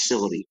have a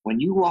facility when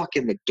you walk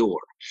in the door.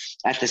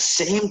 At the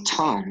same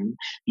time,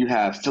 you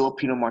have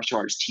Filipino martial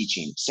arts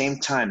teaching. Same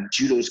time,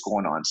 judo's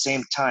going on.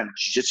 Same time,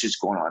 jiu-jitsu's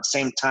going on.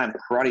 Same time,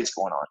 karate's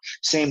going on.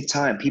 Same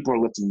time, people are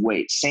lifting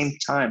weights. Same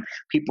time,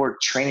 people are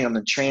training on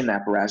the training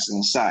apparatus on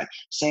the side.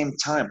 Same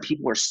time,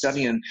 people are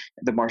studying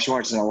the martial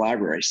arts in the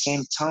library.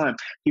 Same time,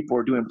 people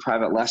are doing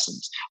private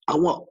lessons. I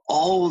want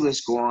all of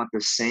this going on at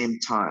the same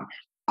time.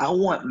 I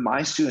want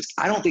my students,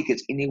 I don't think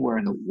it's anywhere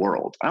in the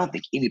world. I don't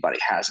think anybody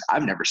has it.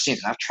 I've never seen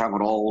it. I've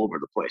traveled all over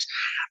the place.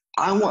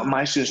 I want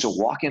my students to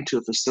walk into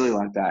a facility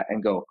like that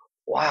and go,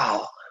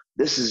 wow,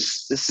 this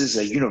is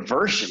a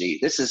university.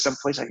 This is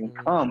someplace I can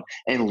come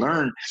and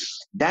learn.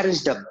 That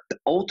is the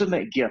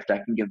ultimate gift I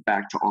can give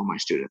back to all my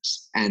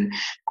students. And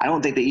I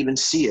don't think they even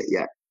see it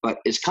yet, but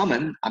it's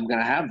coming. I'm going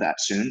to have that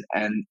soon,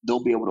 and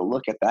they'll be able to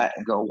look at that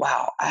and go,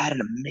 wow, I had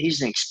an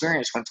amazing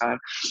experience one time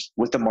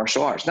with the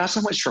martial arts. Not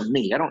so much for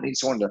me. I don't need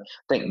someone to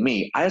thank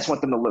me. I just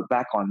want them to look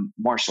back on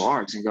martial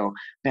arts and go,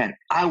 man,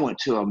 I went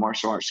to a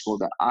martial arts school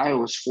that I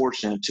was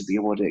fortunate to be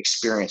able to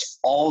experience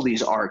all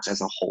these arts as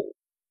a whole.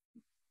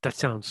 That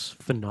sounds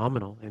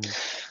phenomenal. And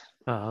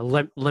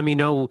let me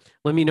know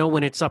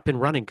when it's up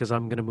and running, because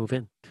I'm going to move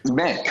in.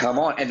 Man, come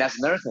on. And that's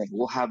another thing.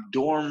 We'll have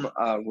dorm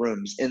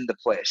rooms in the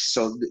place.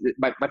 So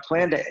my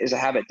plan is to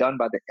have it done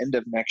by the end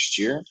of next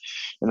year,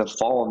 in the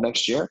fall of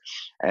next year.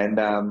 And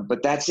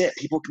but that's it.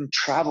 People can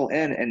travel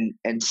in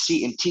and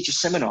see and teach a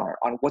seminar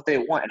on what they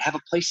want and have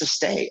a place to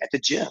stay at the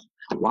gym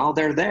while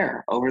they're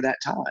there over that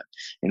time.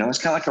 It's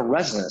kind of like a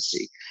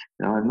residency.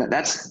 And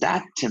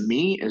that to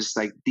me is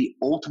like the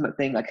ultimate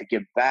thing I could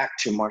give back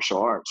to martial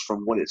arts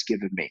from what it's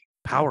given me.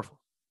 Powerful.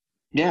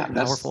 Yeah,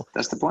 Powerful.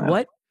 That's the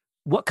plan.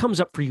 What comes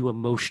up for you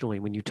emotionally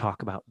when you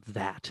talk about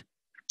that?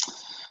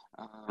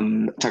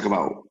 Talk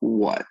about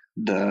what?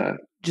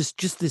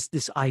 Just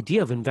this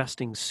idea of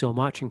investing so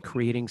much and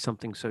creating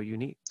something so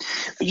unique.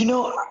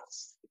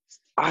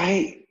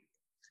 I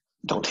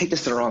don't take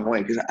this the wrong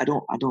way, because I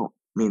don't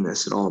mean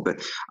this at all,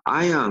 but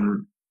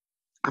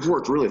I've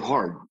worked really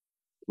hard,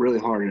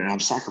 and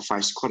I've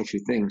sacrificed quite a few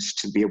things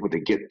to be able to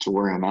get to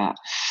where I'm at.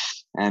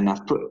 And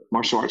I've put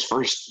martial arts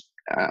first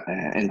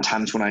in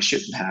times when I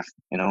shouldn't have,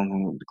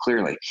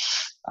 clearly.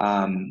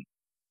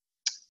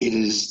 It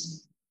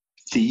is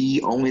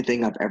the only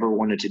thing I've ever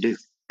wanted to do,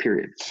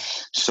 period.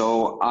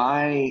 So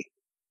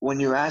when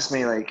you ask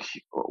me like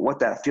what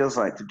that feels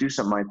like to do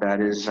something like that,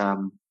 is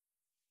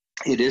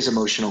it is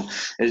emotional.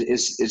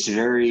 It's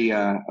very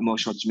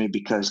emotional to me,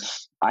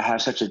 because I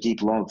have such a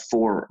deep love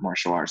for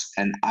martial arts,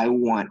 and I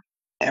want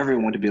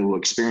everyone to be able to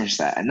experience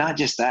that. And not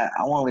just that,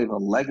 I want to leave a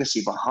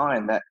legacy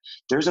behind that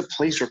there's a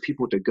place for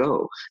people to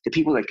go, the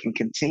people that can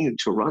continue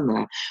to run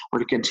that or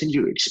to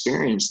continue to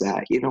experience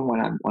that even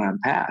when I'm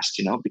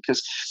past,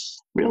 because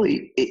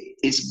really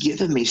it's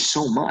given me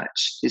so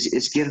much.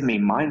 It's given me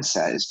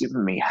mindset. It's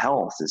given me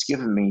health. It's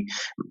given me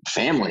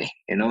family.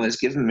 It's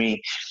given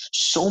me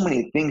so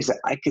many things that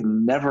I could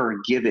never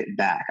give it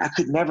back. I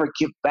could never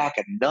give back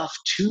enough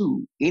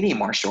to any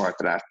martial art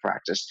that I've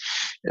practiced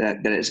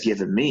that it's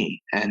given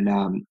me. And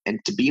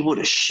to be able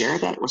to share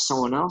that with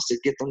someone else, to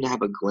get them to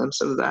have a glimpse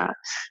of that,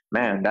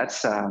 man,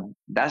 that's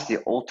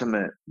the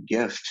ultimate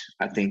gift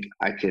I think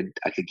I could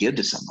give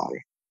to somebody.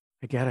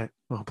 I get it.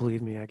 Well,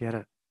 believe me, I get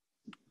it.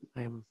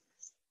 I am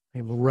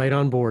right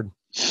on board.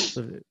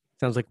 So it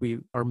sounds like we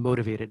are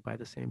motivated by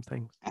the same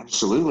things.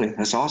 Absolutely.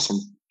 That's awesome.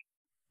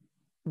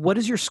 What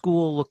does your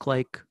school look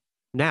like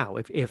now?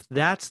 If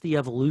that's the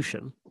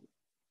evolution,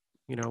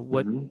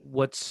 Mhm.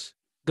 what's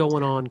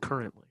going on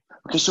currently?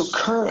 Okay, so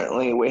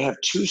currently we have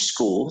two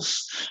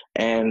schools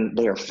and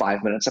they are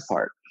 5 minutes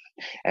apart.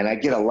 And I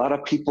get a lot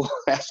of people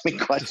ask me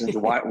questions.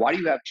 Why do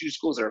you have two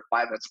schools that are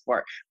 5 minutes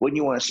apart? Wouldn't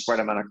you want to spread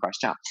them out across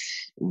town?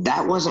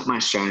 That wasn't my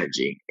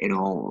strategy.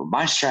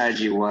 My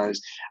strategy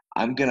was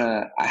I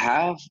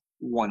have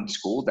one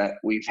school that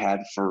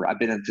I've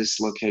been at this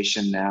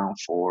location now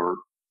for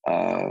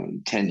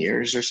 10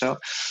 years or so.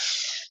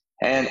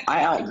 And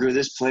I outgrew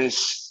this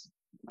place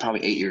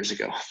probably 8 years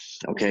ago.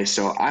 Okay,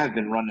 so I've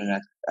been running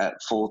at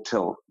full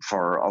tilt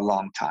for a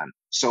long time.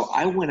 So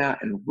I went out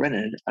and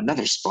rented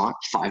another spot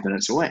 5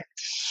 minutes away.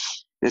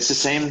 It's the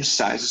same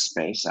size of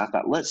space. I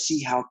thought, let's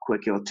see how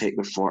quick it'll take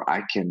before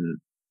I can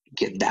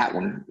get that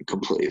one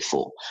completely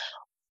full.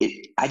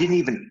 I didn't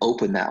even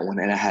open that one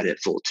and I had it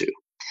full too.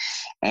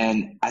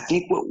 And I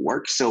think what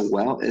works so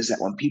well is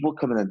that when people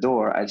come in the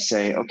door, I'd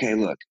say, okay,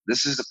 look,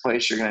 this is the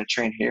place you're going to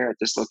train here at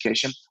this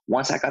location.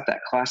 Once I got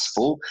that class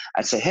full,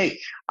 I'd say, hey,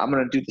 I'm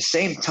going to do the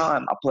same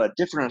time. I'll put a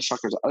different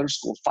instructor at the other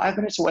school 5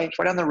 minutes away,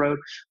 right down the road.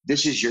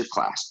 This is your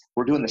class.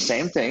 We're doing the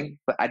same thing,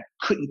 but I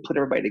couldn't put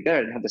everybody together.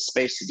 I didn't have the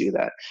space to do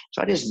that.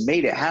 So I just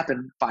made it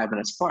happen 5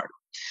 minutes apart.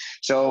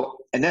 So,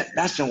 and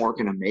that's been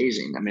working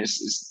amazing. I mean,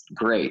 it's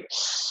great.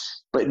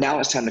 But now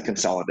it's time to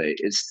consolidate.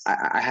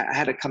 I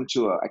had to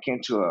I came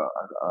to a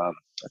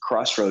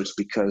crossroads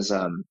because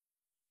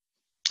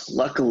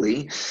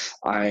luckily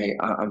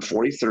I'm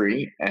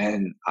 43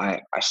 and I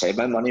save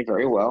my money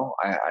very well.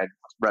 I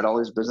read all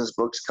these business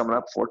books coming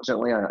up.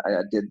 Fortunately,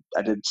 I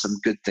did some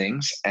good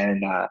things,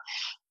 and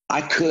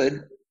I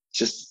could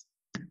just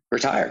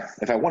retire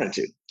if I wanted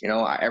to.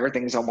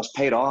 Everything's almost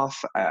paid off.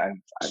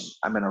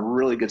 I'm in a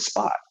really good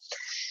spot.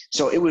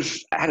 So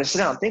I had to sit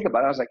down and think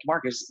about it. I was like,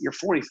 Marcus, you're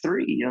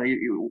 43.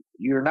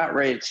 You're not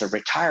ready to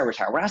retire.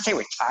 When I say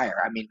retire,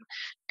 I mean,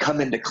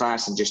 come into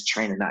class and just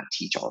train and not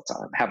teach all the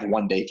time. Have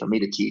one day for me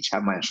to teach,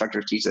 have my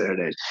instructor teach the other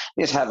days.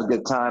 Just have a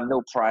good time,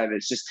 no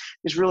privates. Just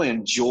really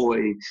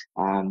enjoy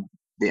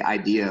the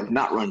idea of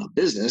not running a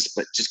business,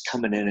 but just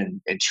coming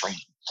in and training.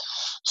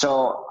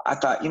 So I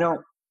thought,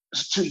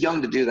 it's too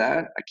young to do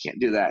that. I can't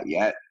do that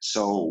yet.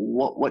 So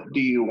what do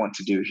you want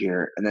to do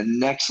here? And the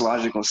next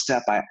logical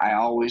step, I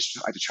always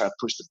like to try to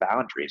push the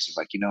boundaries. It's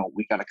like,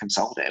 we got to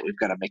consolidate. We've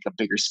got to make a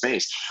bigger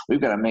space.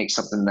 We've got to make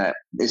something that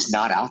is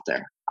not out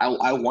there.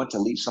 I want to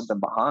leave something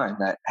behind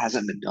that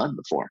hasn't been done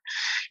before.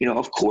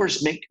 Of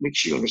course, make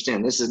sure you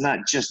understand this is not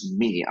just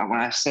me.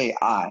 When I say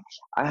I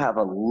have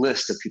a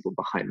list of people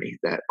behind me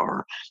that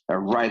are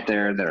right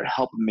there, that are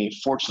helping me.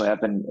 Fortunately,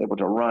 I've been able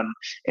to run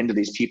into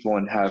these people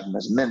and have them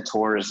as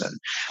mentors and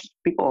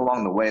people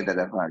along the way that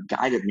have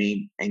guided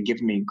me and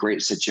given me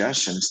great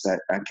suggestions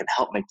that can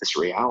help make this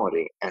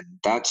reality. And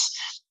that's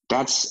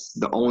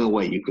the only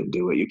way you can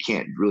do it. You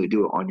can't really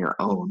do it on your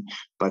own.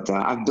 But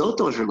I've built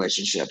those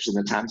relationships in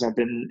the times I've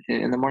been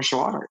in the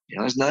martial art.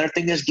 There's another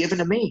thing that's given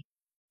to me.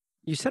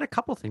 You said a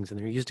couple things in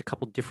there. You used a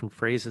couple different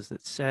phrases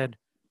that said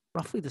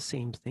roughly the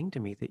same thing to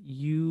me, that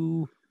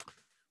you, I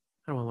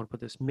don't know how I want to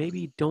put this,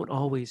 maybe don't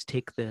always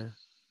take the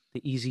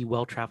easy,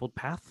 well-traveled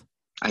path.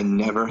 I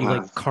never You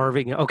have. like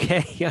carving.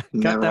 Okay. Yeah. Got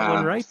Never that one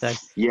have. right then.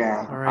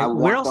 Yeah. All right.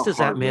 Where else does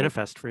that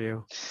manifest for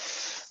you?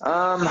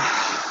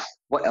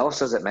 What else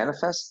does it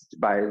manifest?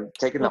 By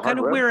taking the hard kind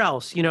of road? where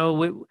else?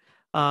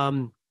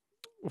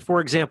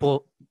 For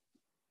example,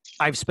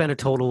 I've spent a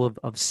total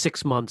of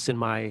 6 months in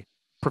my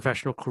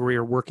professional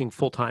career working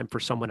full-time for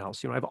someone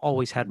else. I've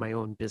always had my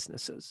own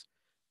businesses.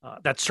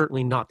 That's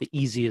certainly not the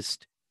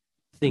easiest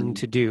thing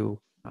to do.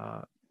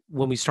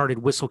 When we started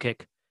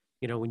Whistlekick,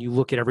 when you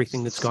look at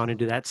everything that's gone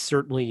into that,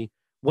 certainly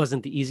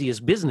wasn't the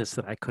easiest business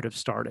that I could have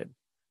started.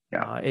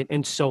 Yeah.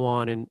 And so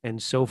on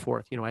and so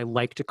forth. I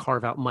like to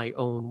carve out my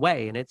own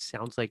way, and it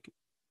sounds like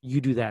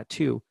you do that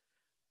too.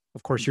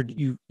 Of course,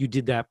 you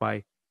did that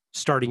by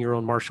starting your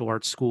own martial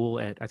arts school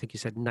at, I think you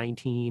said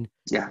 19.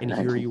 Yeah. And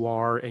 19. here you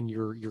are, and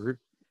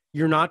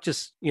you're not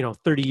just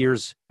 30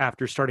 years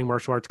after starting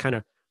martial arts, kind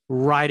of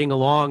riding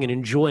along and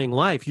enjoying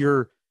life.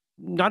 You're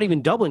not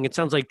even doubling. It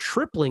sounds like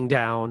tripling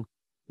down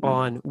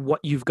on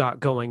what you've got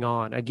going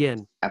on.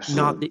 Again,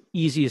 Absolutely. not the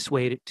easiest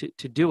way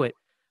to do it.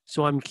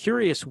 So I'm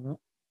curious, are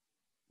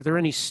there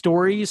any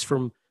stories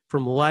from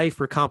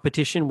life or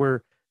competition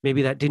where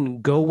maybe that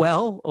didn't go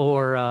well,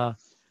 or or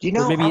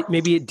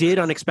maybe it did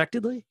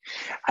unexpectedly?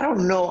 I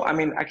don't know. I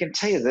mean, I can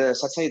tell you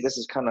this. I'll tell you this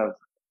is kind of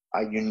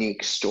a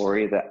unique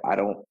story that I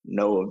don't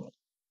know of.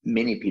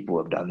 Many people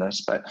have done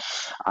this, but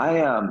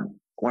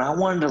when I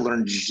wanted to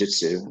learn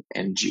jiu-jitsu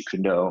and jeet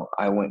kune do,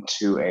 I went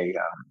to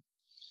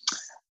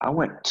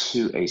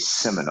a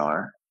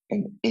seminar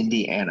in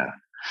Indiana.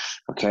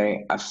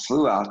 Okay, I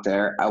flew out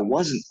there. I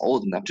wasn't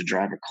old enough to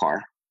drive a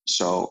car,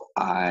 or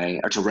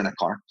to rent a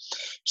car.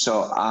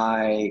 So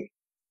I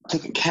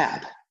took a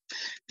cab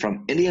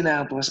from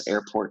Indianapolis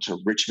Airport to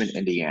Richmond,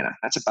 Indiana.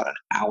 That's about an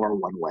hour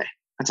one way.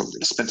 That's an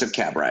expensive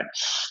cab ride.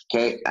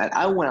 Okay. And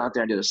I went out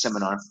there and did a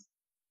seminar.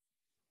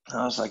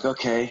 I was like,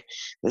 okay,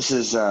 this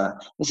is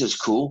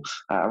cool.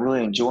 I'm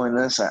really enjoying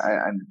this.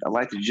 I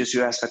like the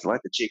jiu-jitsu aspect. I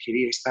like the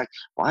JKD aspect.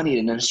 Well, I need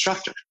an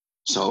instructor.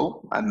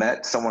 So I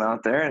met someone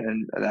out there,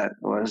 and that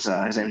was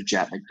his name is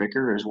Jack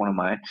McVicker. It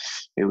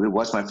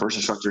was my first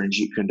instructor in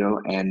Jeet Kune Do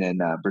and in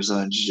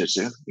Brazilian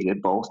Jiu-Jitsu. He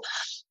did both.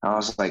 I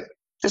was like,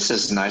 this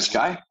is a nice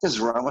guy. This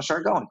is where I'm gonna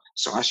start going.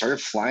 So I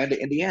started flying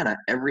to Indiana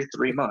every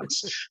 3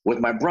 months with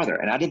my brother,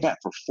 and I did that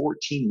for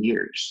 14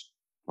 years.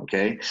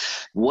 Okay.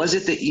 Was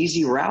it the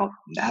easy route?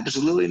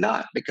 Absolutely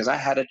not, because I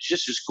had a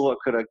jiu-jitsu school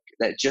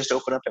that just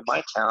opened up in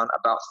my town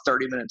about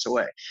 30 minutes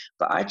away.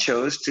 But I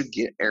chose to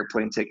get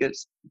airplane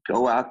tickets,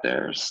 go out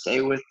there,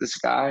 stay with this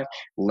guy,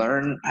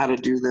 learn how to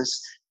do this.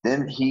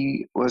 Then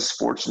he was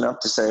fortunate enough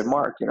to say,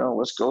 Mark,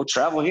 let's go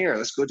travel here.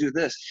 Let's go do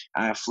this.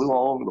 I flew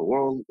all over the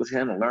world with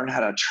him and learned how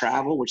to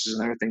travel, which is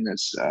another thing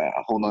that's a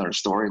whole nother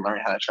story,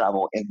 learning how to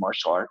travel in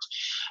martial arts.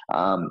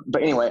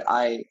 But anyway,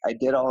 I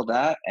did all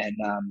that, and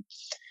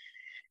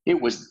it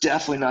was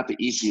definitely not the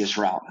easiest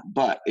route,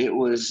 but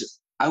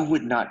I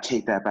would not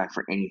take that back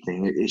for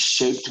anything. It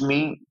shaped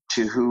me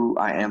to who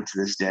I am to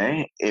this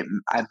day.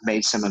 I've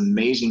made some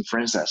amazing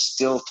friends that I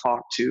still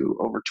talk to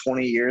over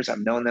 20 years. I've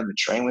known them and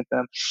trained with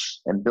them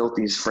and built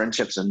these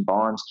friendships and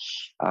bonds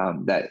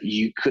that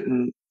you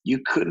couldn't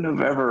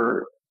have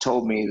ever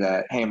told me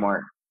that, hey,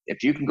 Mark,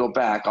 if you can go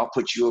back, I'll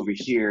put you over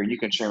here and you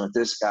can train with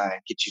this guy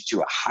and get you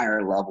to a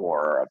higher level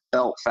or a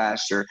belt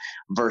faster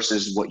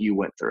versus what you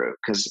went through.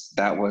 Because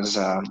that was,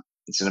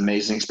 it's an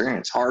amazing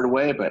experience. Hard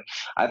way, but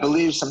I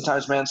believe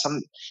sometimes, man,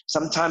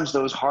 sometimes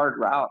those hard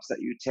routes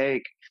that you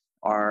take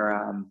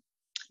are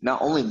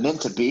not only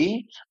meant to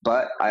be,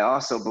 but I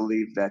also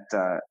believe that,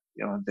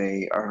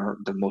 they are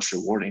the most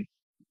rewarding.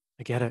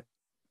 I get it.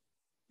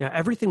 Yeah.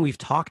 Everything we've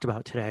talked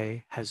about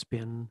today has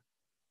been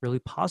really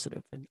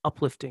positive and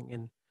uplifting,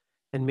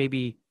 and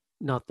maybe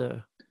not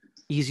the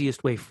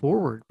easiest way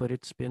forward, but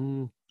it's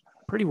been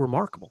pretty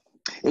remarkable.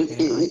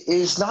 It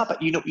is not,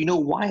 but you know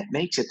why it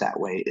makes it that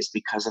way is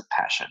because of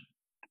passion.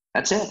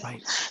 That's it.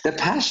 Right. The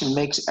passion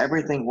makes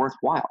everything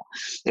worthwhile.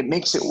 It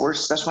makes it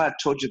worse. That's why I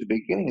told you at the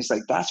beginning. It's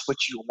like, that's what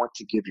you want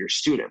to give your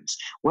students.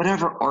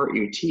 Whatever art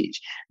you teach,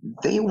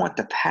 they want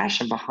the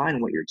passion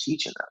behind what you're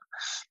teaching them.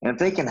 And if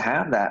they can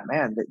have that,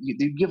 man, that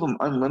you give them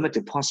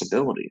unlimited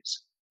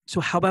possibilities. So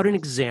how about an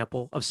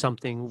example of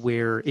something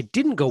where it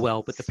didn't go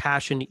well, but the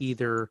passion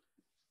either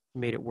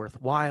made it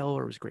worthwhile,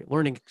 or it was a great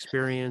learning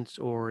experience,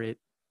 or it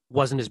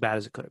wasn't as bad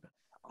as it could have been?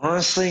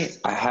 Honestly,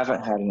 I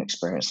haven't had an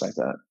experience like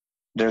that.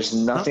 There's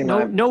No, nothing no,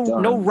 I've no,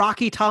 no done.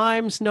 rocky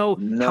times. No,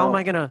 how am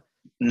I No, going to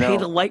pay the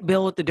no. light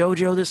bill at the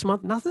dojo this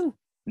month? Nothing.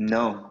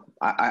 No,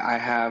 I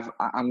have.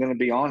 I'm going to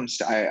be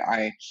honest.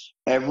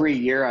 Every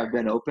year I've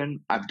been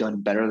open, I've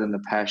done better than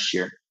the past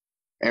year.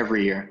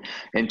 Every year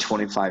in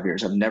 25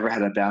 years, I've never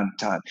had a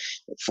downtime.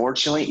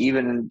 Fortunately,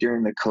 even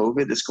during the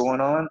COVID that's going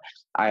on,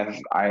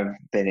 I've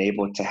been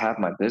able to have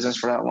my business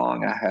for that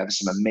long. I have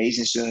some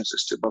amazing students that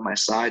stood by my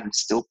side and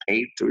still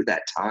paid through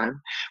that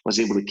time. Was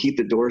able to keep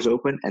the doors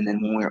open, and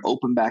then when we were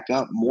open back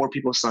up, more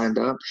people signed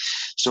up.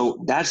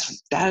 So that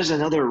is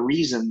another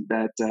reason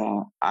that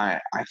I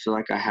feel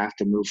like I have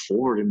to move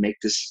forward and make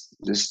this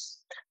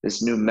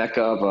new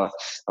mecca of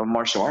a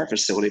martial art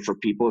facility for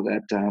people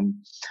that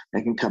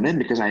can come in,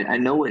 because I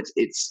know it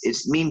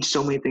means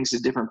so many things to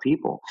different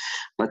people,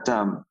 but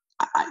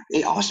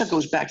it also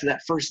goes back to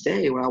that first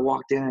day when I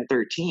walked in at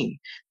 13.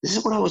 This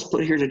is what I was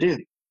put here to do.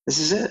 This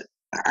is it.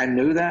 I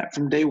knew that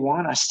from day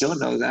one. I still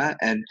know that,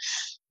 and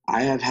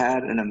I have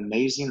had an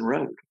amazing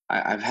road.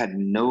 I've had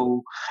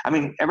no. I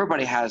mean,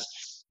 everybody has.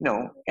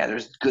 Yeah,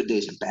 there's good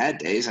days and bad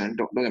days, and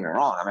don't get me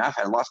wrong. I mean, I've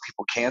had lots of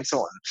people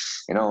cancel,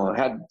 and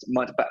had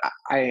much, but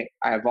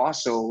I've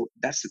also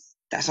that's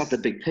not the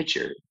big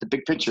picture. The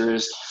big picture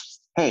is,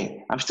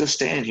 hey, I'm still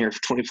staying here for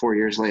 24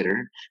 years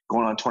later,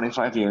 going on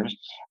 25 years,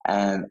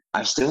 and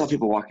I still have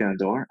people walking in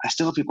the door. I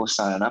still have people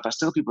signing up. I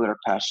still have people that are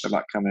passionate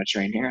about coming to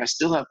train here. I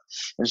still have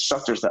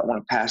instructors that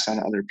want to pass on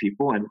to other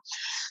people, and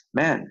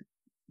man,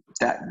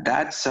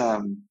 that's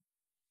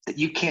that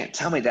you can't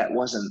tell me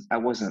I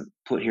wasn't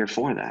put here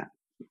for that.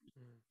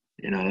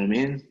 You know what I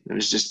mean? It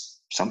was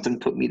just something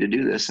put me to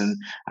do this, and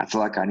I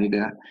feel like I need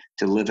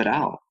to live it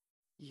out.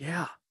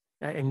 Yeah.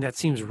 And that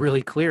seems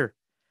really clear.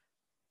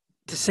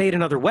 To say it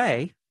another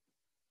way,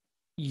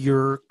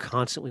 you're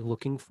constantly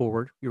looking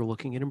forward. You're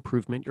looking at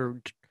improvement.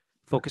 You're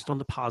focused on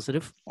the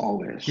positive.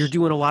 Always. You're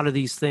doing a lot of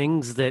these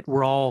things that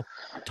we're all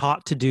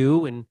taught to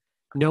do and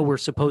know we're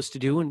supposed to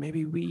do, and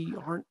maybe we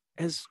aren't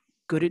as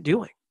good at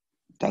doing.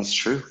 That's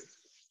true.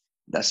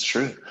 That's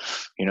true.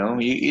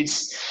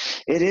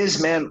 It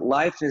is, man.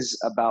 Life is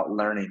about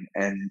learning,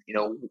 and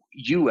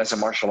you as a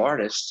martial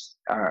artist,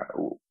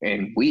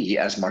 and we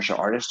as martial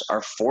artists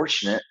are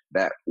fortunate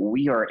that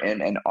we are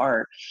in an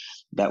art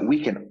that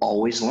we can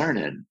always learn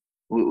in.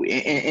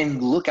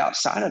 And look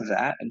outside of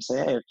that and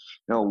say, hey,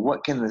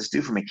 what can this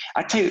do for me?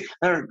 I tell you,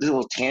 another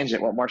little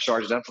tangent. What martial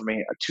arts has done for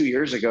me. 2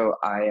 years ago,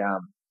 I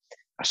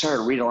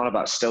started reading a lot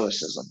about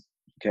stoicism.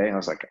 Okay. I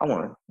was like, I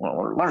want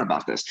to learn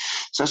about this.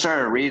 So I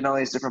started reading all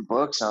these different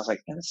books. And I was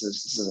like, man, this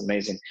is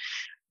amazing.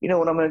 You know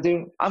what I'm going to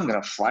do? I'm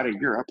going to fly to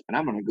Europe and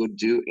I'm going to go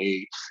do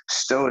a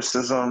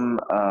stoicism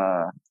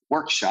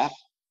workshop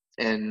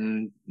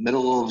in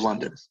middle of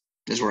London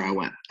is where I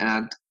went. And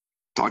I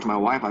talked to my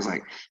wife. I was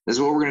like, this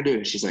is what we're going to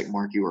do. She's like,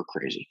 Mark, you are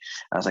crazy.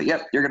 I was like,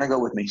 yep, you're going to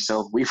go with me.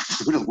 So we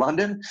flew to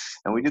London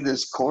and we did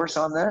this course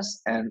on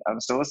this and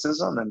on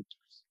stoicism. And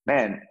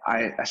man,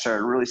 I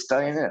started really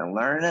studying it and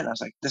learning it. And I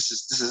was like, this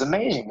is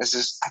amazing.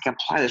 I can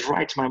apply this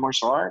right to my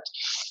martial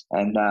arts.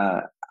 And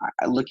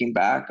looking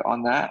back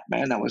on that,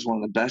 man, that was one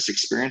of the best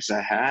experiences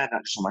I had,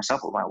 not just for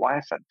myself, but my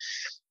wife, and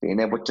being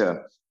able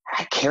to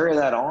carry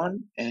that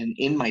on and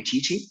in my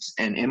teachings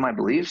and in my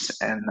beliefs.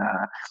 And,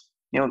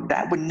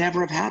 that would never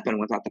have happened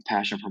without the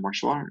passion for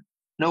martial art.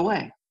 No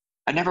way.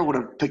 I never would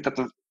have picked up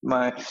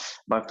my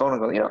phone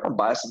and go, I'll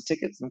buy some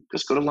tickets and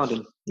just go to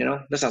London.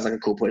 That sounds like a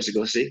cool place to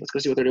go see. Let's go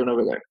see what they're doing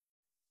over there.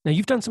 Now,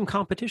 you've done some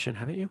competition,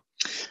 haven't you?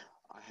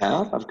 I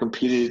have. I've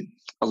competed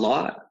a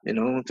lot,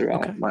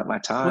 throughout my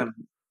time.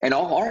 And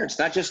all arts,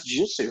 not just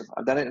jiu-jitsu.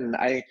 I've done it, and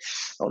I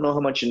don't know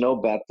how much you know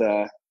about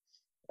the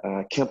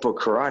Kempo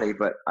karate,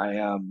 but I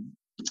am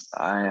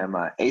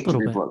an eighth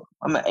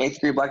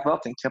degree black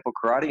belt in Kempo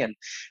karate, and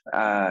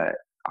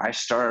I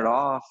started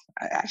off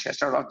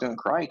doing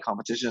karate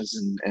competitions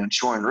in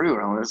Shorin-ryu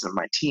when I was in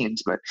my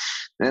teens, but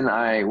then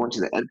I went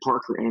to the Ed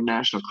Parker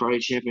International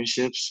Karate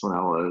Championships when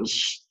I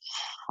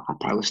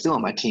probably was still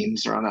in my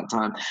teens around that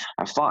time.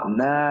 I fought in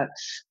that.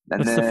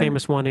 And that's the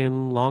famous one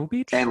in Long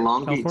Beach? And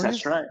Long California?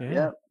 Beach, that's right.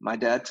 Yeah. My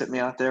dad took me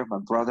out there with my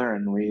brother,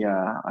 and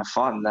I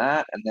fought in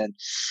that. And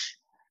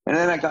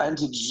then I got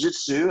into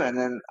jiu-jitsu, and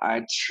then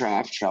I've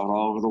traveled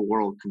all over the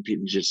world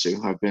competing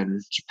jiu-jitsu. I've been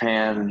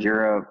Japan,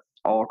 Europe,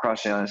 all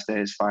across the United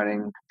States,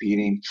 fighting,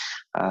 competing,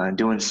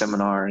 doing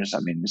seminars.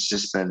 I mean,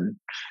 it's been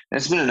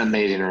an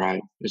amazing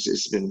ride.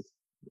 I'm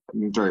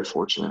very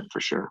fortunate for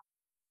sure.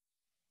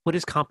 What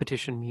does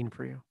competition mean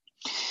for you?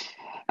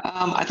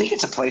 I think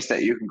it's a place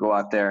that you can go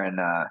out there and,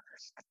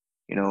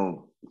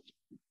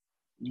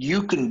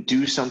 you can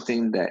do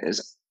something that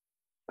is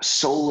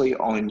solely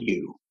on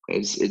you.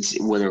 It's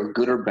whether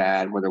good or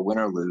bad, whether win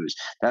or lose.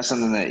 That's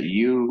something that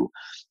you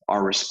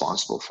are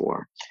responsible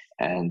for.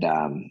 And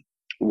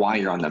while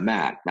you're on the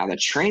mat, now the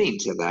training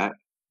to that,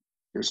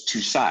 there's two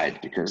sides,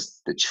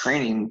 because the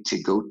training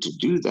to go to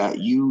do that,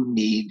 you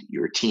need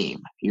your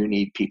team. You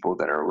need people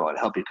that are willing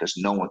to help you, because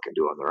no one can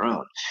do it on their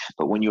own.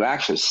 But when you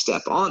actually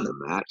step on the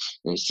mat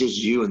and it's just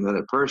you and the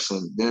other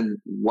person,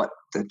 then what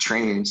the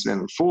training is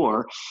meant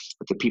for,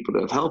 with the people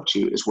that have helped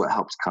you, is what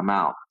helps come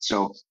out.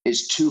 So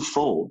it's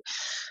twofold.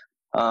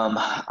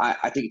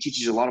 I think it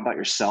teaches you a lot about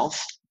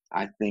yourself.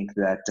 I think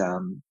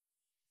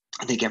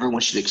everyone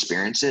should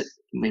experience it,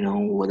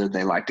 whether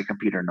they like to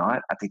compete or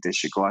not. I think they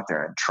should go out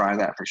there and try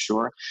that for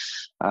sure.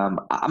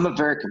 I'm a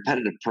very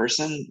competitive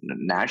person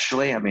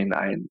naturally. I mean,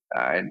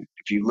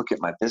 if you look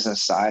at my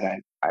business side,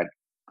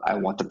 I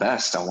want the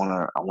best. I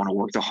want to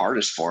work the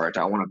hardest for it.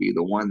 I want to be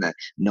the one that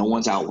no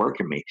one's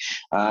outworking me.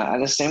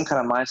 And the same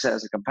kind of mindset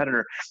as a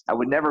competitor. I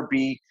would never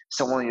be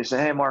someone you say,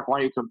 hey, Mark, why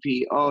do you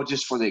compete? Oh,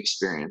 just for the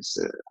experience.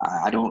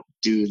 I don't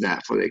do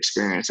that for the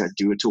experience. I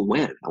do it to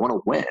win. I want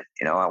to win.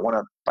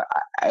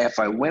 If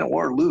I win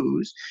or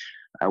lose,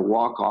 I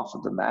walk off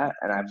of the mat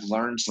and I've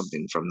learned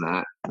something from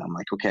that. And I'm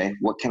like, okay,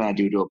 what can I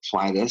do to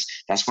apply this?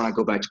 That's when I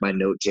go back to my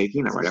note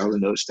taking. I write all the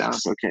notes down.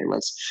 So, okay,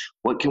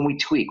 what can we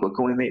tweak? What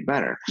can we make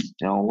better?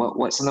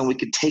 What's something we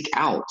could take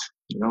out?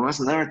 That's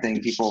another thing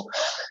people,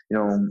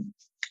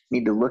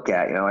 need to look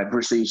at. Like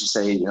Bruce Lee used to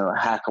say,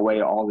 hack away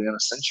all the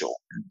unessential.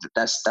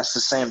 That's the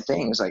same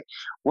thing. It's like,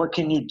 what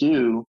can you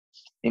do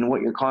in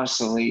what you're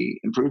constantly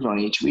improving on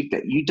each week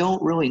that you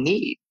don't really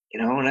need?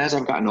 And as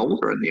I've gotten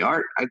older in the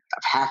art, I've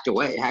hacked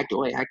away. It's like,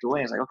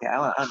 okay,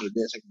 I don't need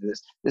this. I can do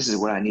this. This is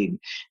what I need.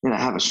 I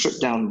have a stripped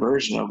down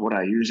version of what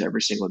I use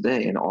every single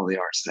day in all the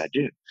arts that I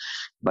do.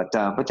 But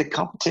the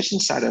competition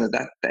side of it,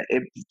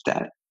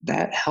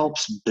 that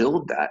helps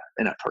build that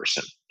in a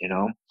person.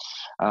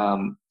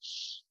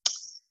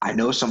 I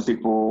know some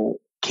people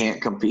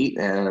can't compete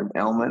in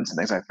elements and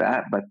things like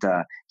that, but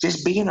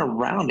just being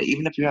around it,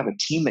 even if you have a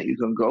team that you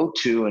can go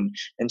to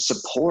and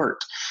support,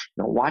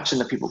 watching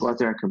the people go out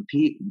there and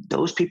compete,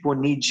 those people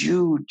need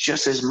you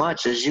just as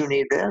much as you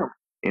need them,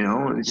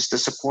 just the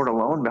support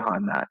alone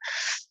behind that.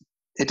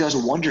 It does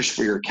wonders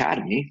for your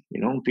academy.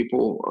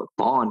 People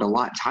bond a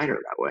lot tighter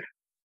that way.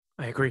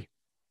 I agree.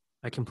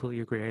 I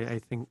completely agree. I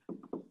think,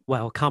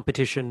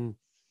 competition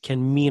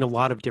can mean a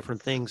lot of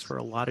different things for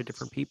a lot of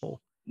different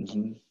people.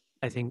 Mm-hmm.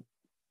 I think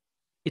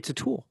it's a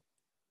tool.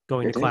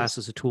 Going to class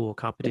is a tool.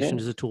 Competition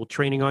is a tool.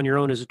 Training on your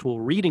own is a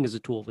tool. Reading is a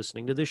tool.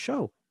 Listening to this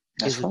show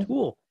is a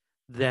tool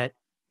that,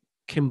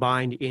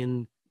 combined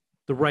in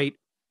the right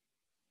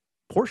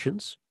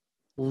portions,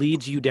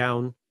 leads you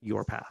down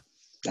your path.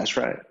 That's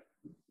right.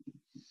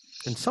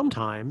 And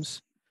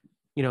sometimes,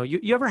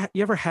 you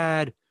ever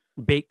had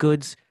baked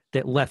goods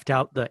that left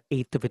out the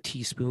 1/8 of a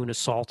teaspoon of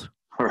salt?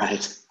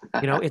 Right.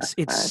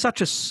 It's such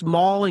a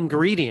small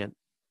ingredient,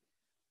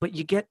 but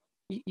you get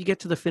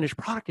to the finished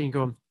product and you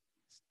go,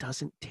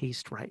 doesn't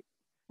taste right.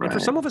 And Right. for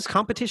some of us,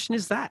 competition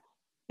is that.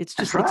 It's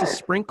That's just, it's a right.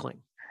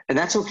 sprinkling. And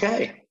that's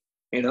okay.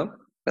 You know,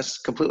 that's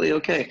completely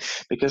okay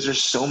because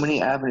there's so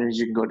many avenues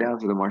you can go down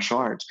through the martial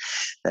arts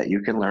that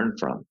you can learn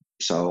from.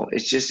 So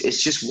it's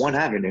just one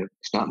avenue.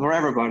 It's not for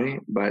everybody,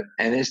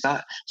 and it's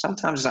not,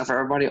 sometimes it's not for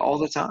everybody all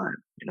the time.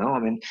 You know, I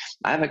mean,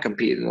 I haven't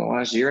competed in the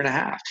last year and a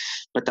half,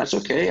 but that's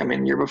okay. I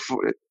mean,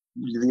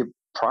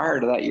 prior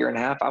to that year and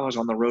a half, I was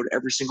on the road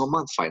every single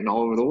month fighting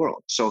all over the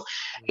world. So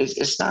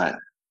it's not,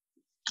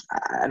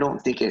 I don't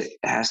think it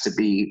has to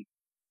be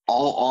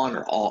all on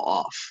or all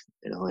off.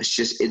 You know, it's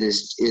just,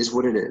 is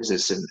what it is.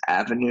 It's an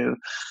avenue,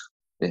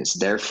 and it's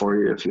there for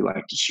you if you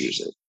like to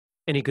choose it.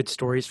 Any good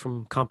stories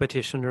from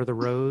competition or the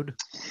road?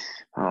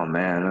 Oh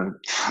man, a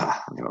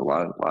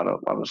lot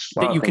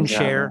That you of can things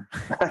share?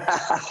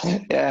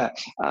 happen. Yeah,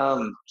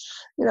 um,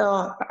 you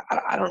know,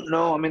 I don't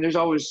know. I mean, there's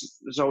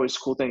always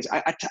cool things.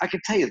 I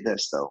can tell you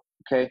this though.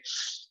 Okay,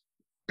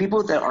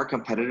 people that are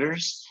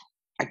competitors,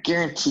 I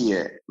guarantee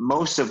it,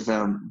 most of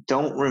them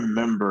don't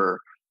remember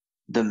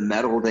the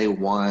medal they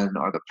won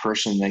or the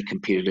person they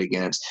competed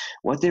against.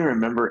 What they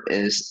remember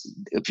is,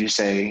 if you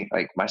say,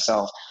 like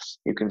myself,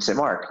 you can say,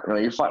 Mark,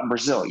 you fought in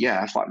Brazil.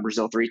 Yeah, I fought in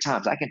Brazil 3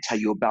 times. I can tell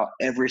you about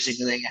every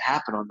single thing that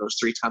happened on those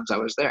 3 times I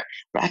was there,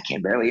 but I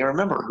can barely even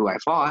remember who I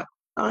fought.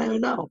 I don't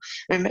even know.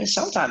 I mean,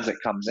 sometimes it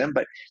comes in,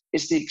 but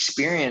it's the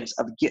experience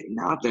of getting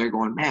out there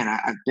going, man,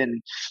 I've been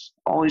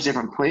all these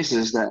different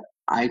places that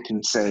I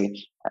can say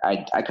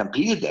I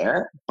competed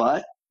there,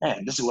 but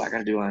man, this is what I got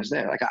to do when I was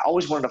there. Like I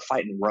always wanted to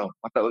fight in Rome.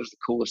 I thought it was the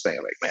coolest thing.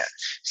 Like, man,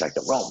 it's like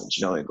the Romans,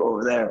 you go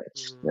over there,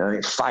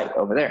 you fight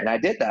over there. And I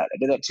did that. I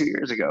did that 2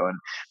 years ago, and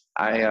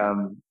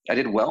I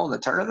did well in the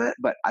tournament,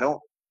 but I don't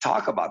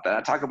talk about that.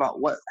 I talk about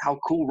how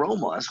cool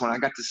Rome was when I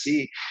got to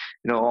see,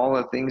 all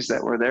the things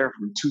that were there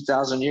from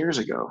 2,000 years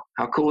ago.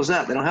 How cool is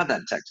that? They don't have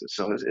that in Texas,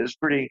 so it's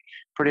pretty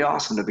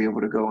awesome to be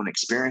able to go and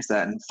experience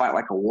that and fight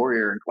like a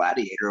warrior and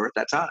gladiator at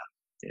that time.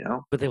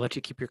 But they let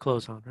you keep your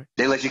clothes on, right?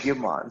 They let you keep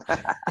them on.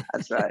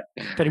 That's right.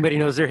 If anybody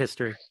knows their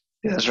history.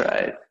 That's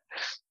right.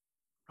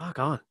 Rock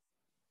on.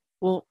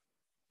 Well,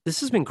 this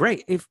has been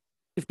great. If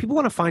people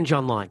want to find you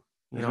online,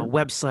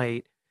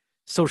 website,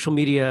 social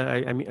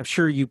media, I mean, I'm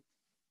sure you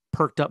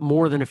perked up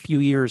more than a few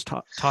years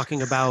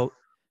talking about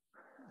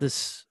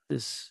this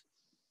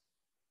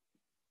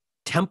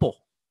temple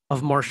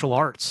of martial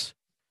arts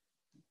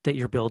that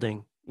you're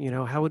building.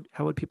 How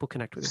would people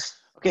connect with you?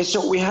 Okay,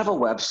 so we have a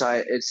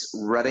website. It's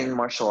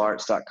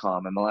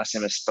reddingmartialarts.com, and my last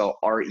name is spelled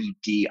Reding.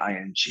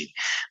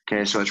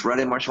 Okay, so it's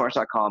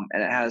reddingmartialarts.com,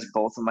 and it has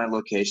both of my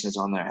locations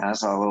on there. It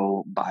has a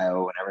little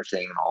bio and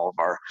everything, and all of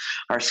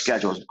our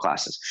schedules of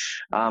classes.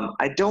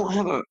 I don't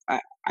have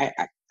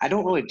I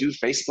don't really do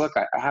Facebook.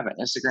 I have an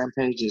Instagram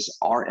page. It's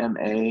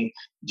RMA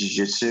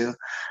Jiu-Jitsu,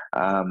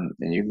 and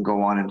you can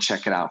go on and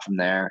check it out from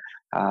there.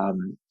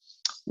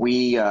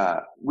 We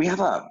have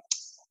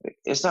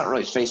it's not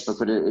really Facebook,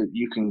 but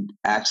you can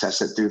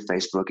access it through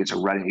Facebook. It's a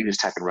Redding. You just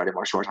type in Redding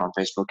Martial Arts on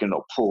Facebook, and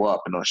it'll pull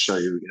up and it'll show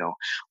you,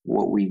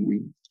 what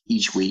we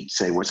each week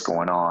say what's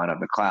going on of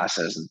the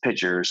classes and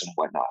pictures and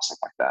whatnot, stuff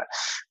like that.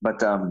 But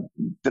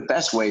the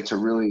best way to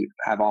really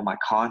have all my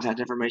contact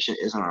information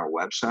is on our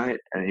website,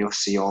 and you'll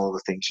see all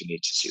the things you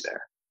need to see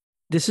there.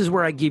 This is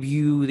where I give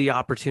you the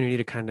opportunity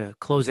to kind of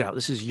close out.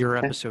 This is your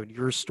episode,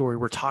 your story.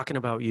 We're talking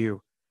about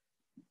you.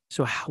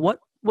 So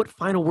what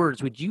final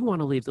words would you want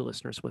to leave the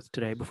listeners with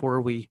today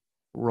before we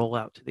roll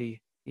out to the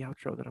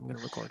outro that I'm going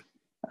to record?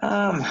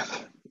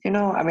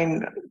 I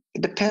mean,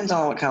 it depends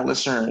on what kind of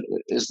listener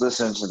is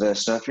listening to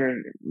this. So if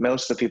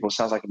most of the people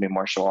sounds like to be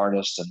martial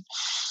artists, and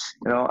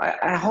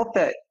I hope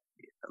that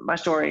my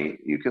story,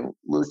 you can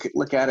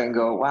look at it and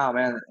go, wow,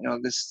 man,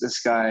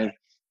 this guy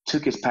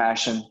took his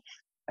passion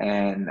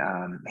and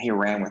he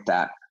ran with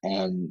that,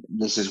 and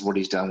this is what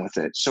he's done with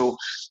it. So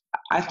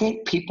I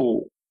think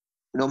people,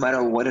 no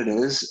matter what it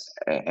is,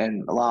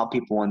 and a lot of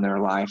people in their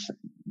life,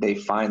 they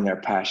find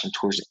their passion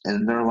towards the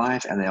end of their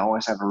life, and they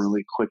always have a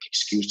really quick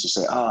excuse to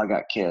say, oh, I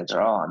got kids,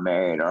 or oh, I'm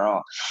married, or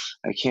oh,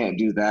 I can't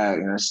do that,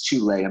 it's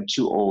too late, I'm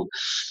too old.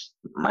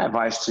 My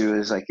advice to you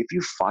is, like, if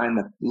you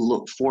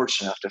look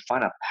fortunate enough to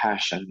find a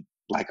passion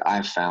like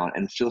I found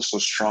and feel so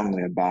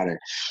strongly about it,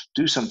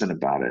 do something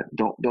about it.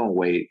 Don't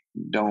wait.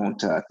 Don't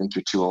think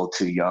you're too old,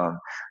 too young.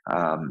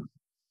 I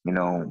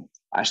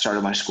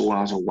started my school when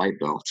I was a white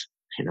belt,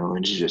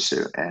 in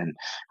jiu-jitsu. And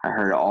I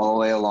heard it all the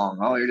way along,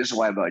 oh, you're just a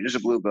white belt, you're just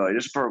a blue belt, you're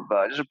just a purple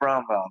belt, you're just a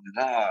brown belt. And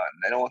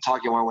they don't want to talk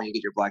anymore when you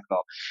get your black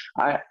belt.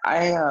 I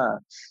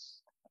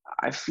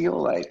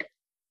feel like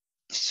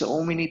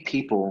so many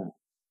people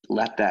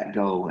let that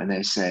go, and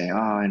they say,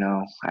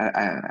 oh,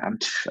 I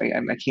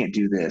can't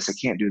do this, I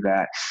can't do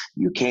that.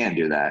 You can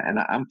do that, and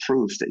I'm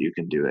proof that you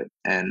can do it.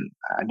 And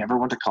I never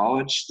went to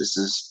college. This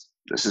is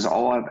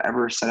all I've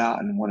ever set out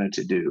and wanted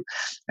to do.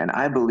 And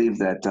I believe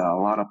that a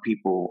lot of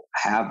people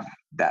have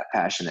that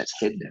passion that's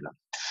hidden in them.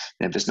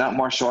 And if it's not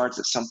martial arts,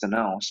 it's something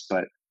else,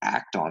 but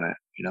act on it.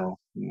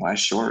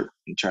 Life's short,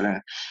 and try to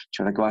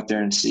go out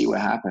there and see what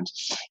happens.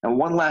 And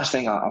one last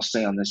thing I'll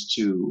say on this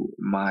too,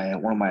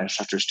 one of my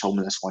instructors told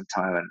me this one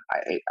time, and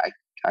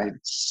I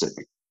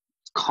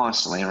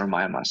constantly and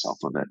remind myself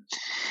of it.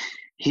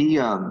 He,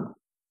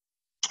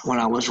 when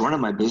I was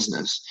running my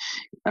business,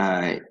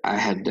 I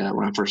had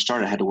when I first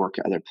started, I had to work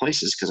at other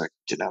places because I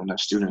didn't have enough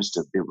students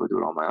to be able to do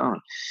it on my own.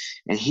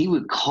 And he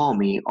would call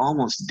me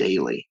almost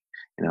daily,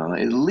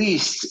 at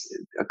least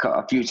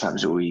a few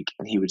times a week,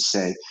 and he would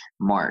say,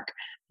 "Mark,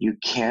 you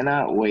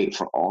cannot wait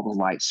for all the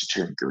lights to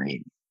turn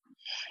green."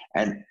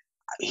 And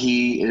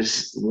he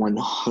is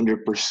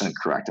 100%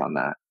 correct on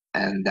that.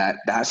 And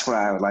that's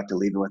why I would like to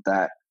leave it with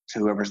that. To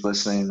whoever's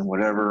listening,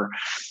 whatever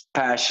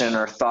passion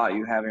or thought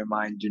you have in your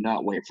mind, do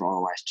not wait for all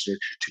the lights to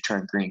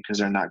turn green, because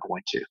they're not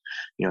going to.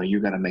 You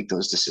got to make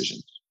those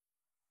decisions.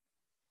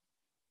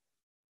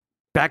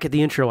 Back at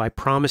the intro, I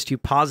promised you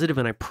positive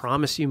and I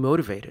promised you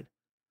motivated.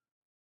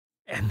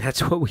 And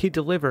that's what we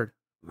delivered.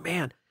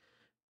 Man,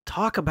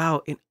 talk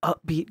about an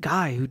upbeat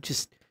guy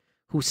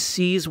who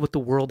sees what the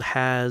world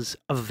has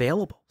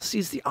available,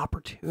 sees the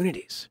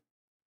opportunities.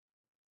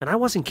 And I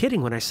wasn't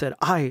kidding when I said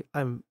I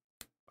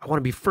want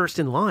to be first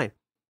in line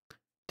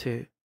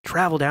to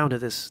travel down to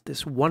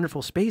this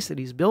wonderful space that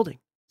he's building.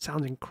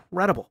 Sounds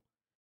incredible.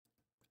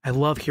 I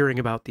love hearing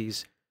about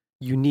these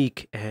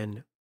unique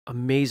and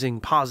amazing,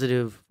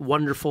 positive,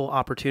 wonderful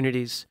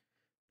opportunities,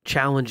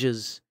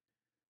 challenges,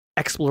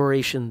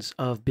 explorations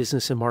of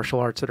business and martial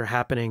arts that are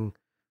happening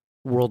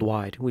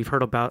worldwide. We've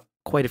heard about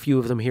quite a few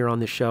of them here on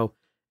this show,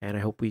 and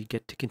I hope we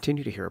get to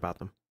continue to hear about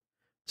them.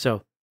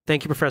 So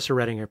thank you, Professor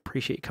Redding. I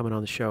appreciate you coming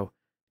on the show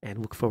and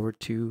look forward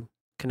to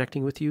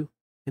connecting with you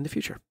in the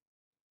future.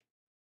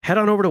 Head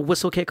on over to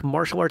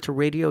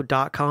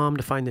whistlekickmartialartsradio.com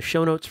to find the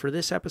show notes for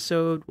this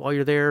episode. While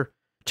you're there,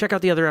 check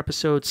out the other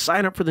episodes,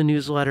 sign up for the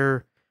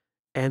newsletter,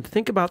 and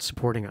think about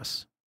supporting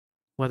us,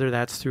 whether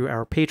that's through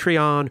our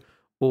Patreon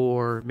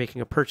or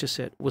making a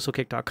purchase at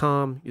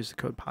whistlekick.com, use the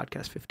code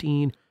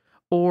podcast15,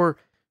 or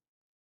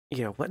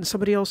letting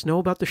somebody else know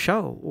about the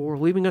show, or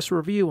leaving us a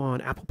review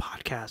on Apple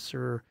Podcasts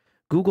or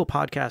Google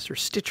Podcasts or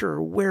Stitcher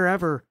or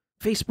wherever,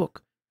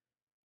 Facebook.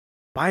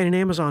 Buying an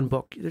Amazon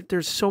book.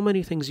 There's so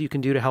many things you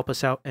can do to help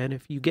us out. And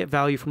if you get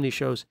value from these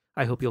shows,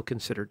 I hope you'll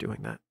consider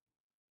doing that.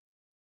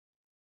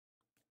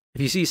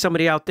 If you see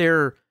somebody out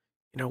there,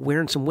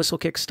 wearing some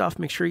whistlekick stuff,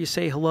 make sure you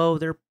say hello.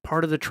 They're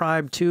part of the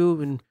tribe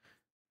too. And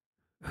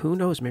who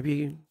knows, maybe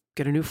you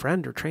get a new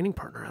friend or training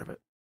partner out of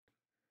it.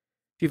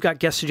 If you've got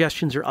guest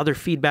suggestions or other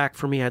feedback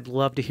for me, I'd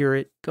love to hear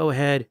it. Go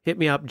ahead, hit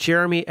me up,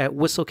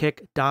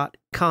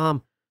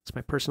 jeremy@whistlekick.com. It's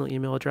my personal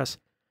email address.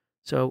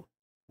 So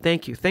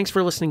thank you. Thanks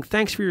for listening.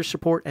 Thanks for your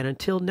support. And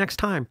until next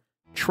time,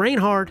 train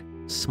hard,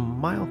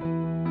 smile,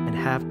 and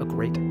have a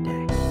great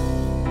day.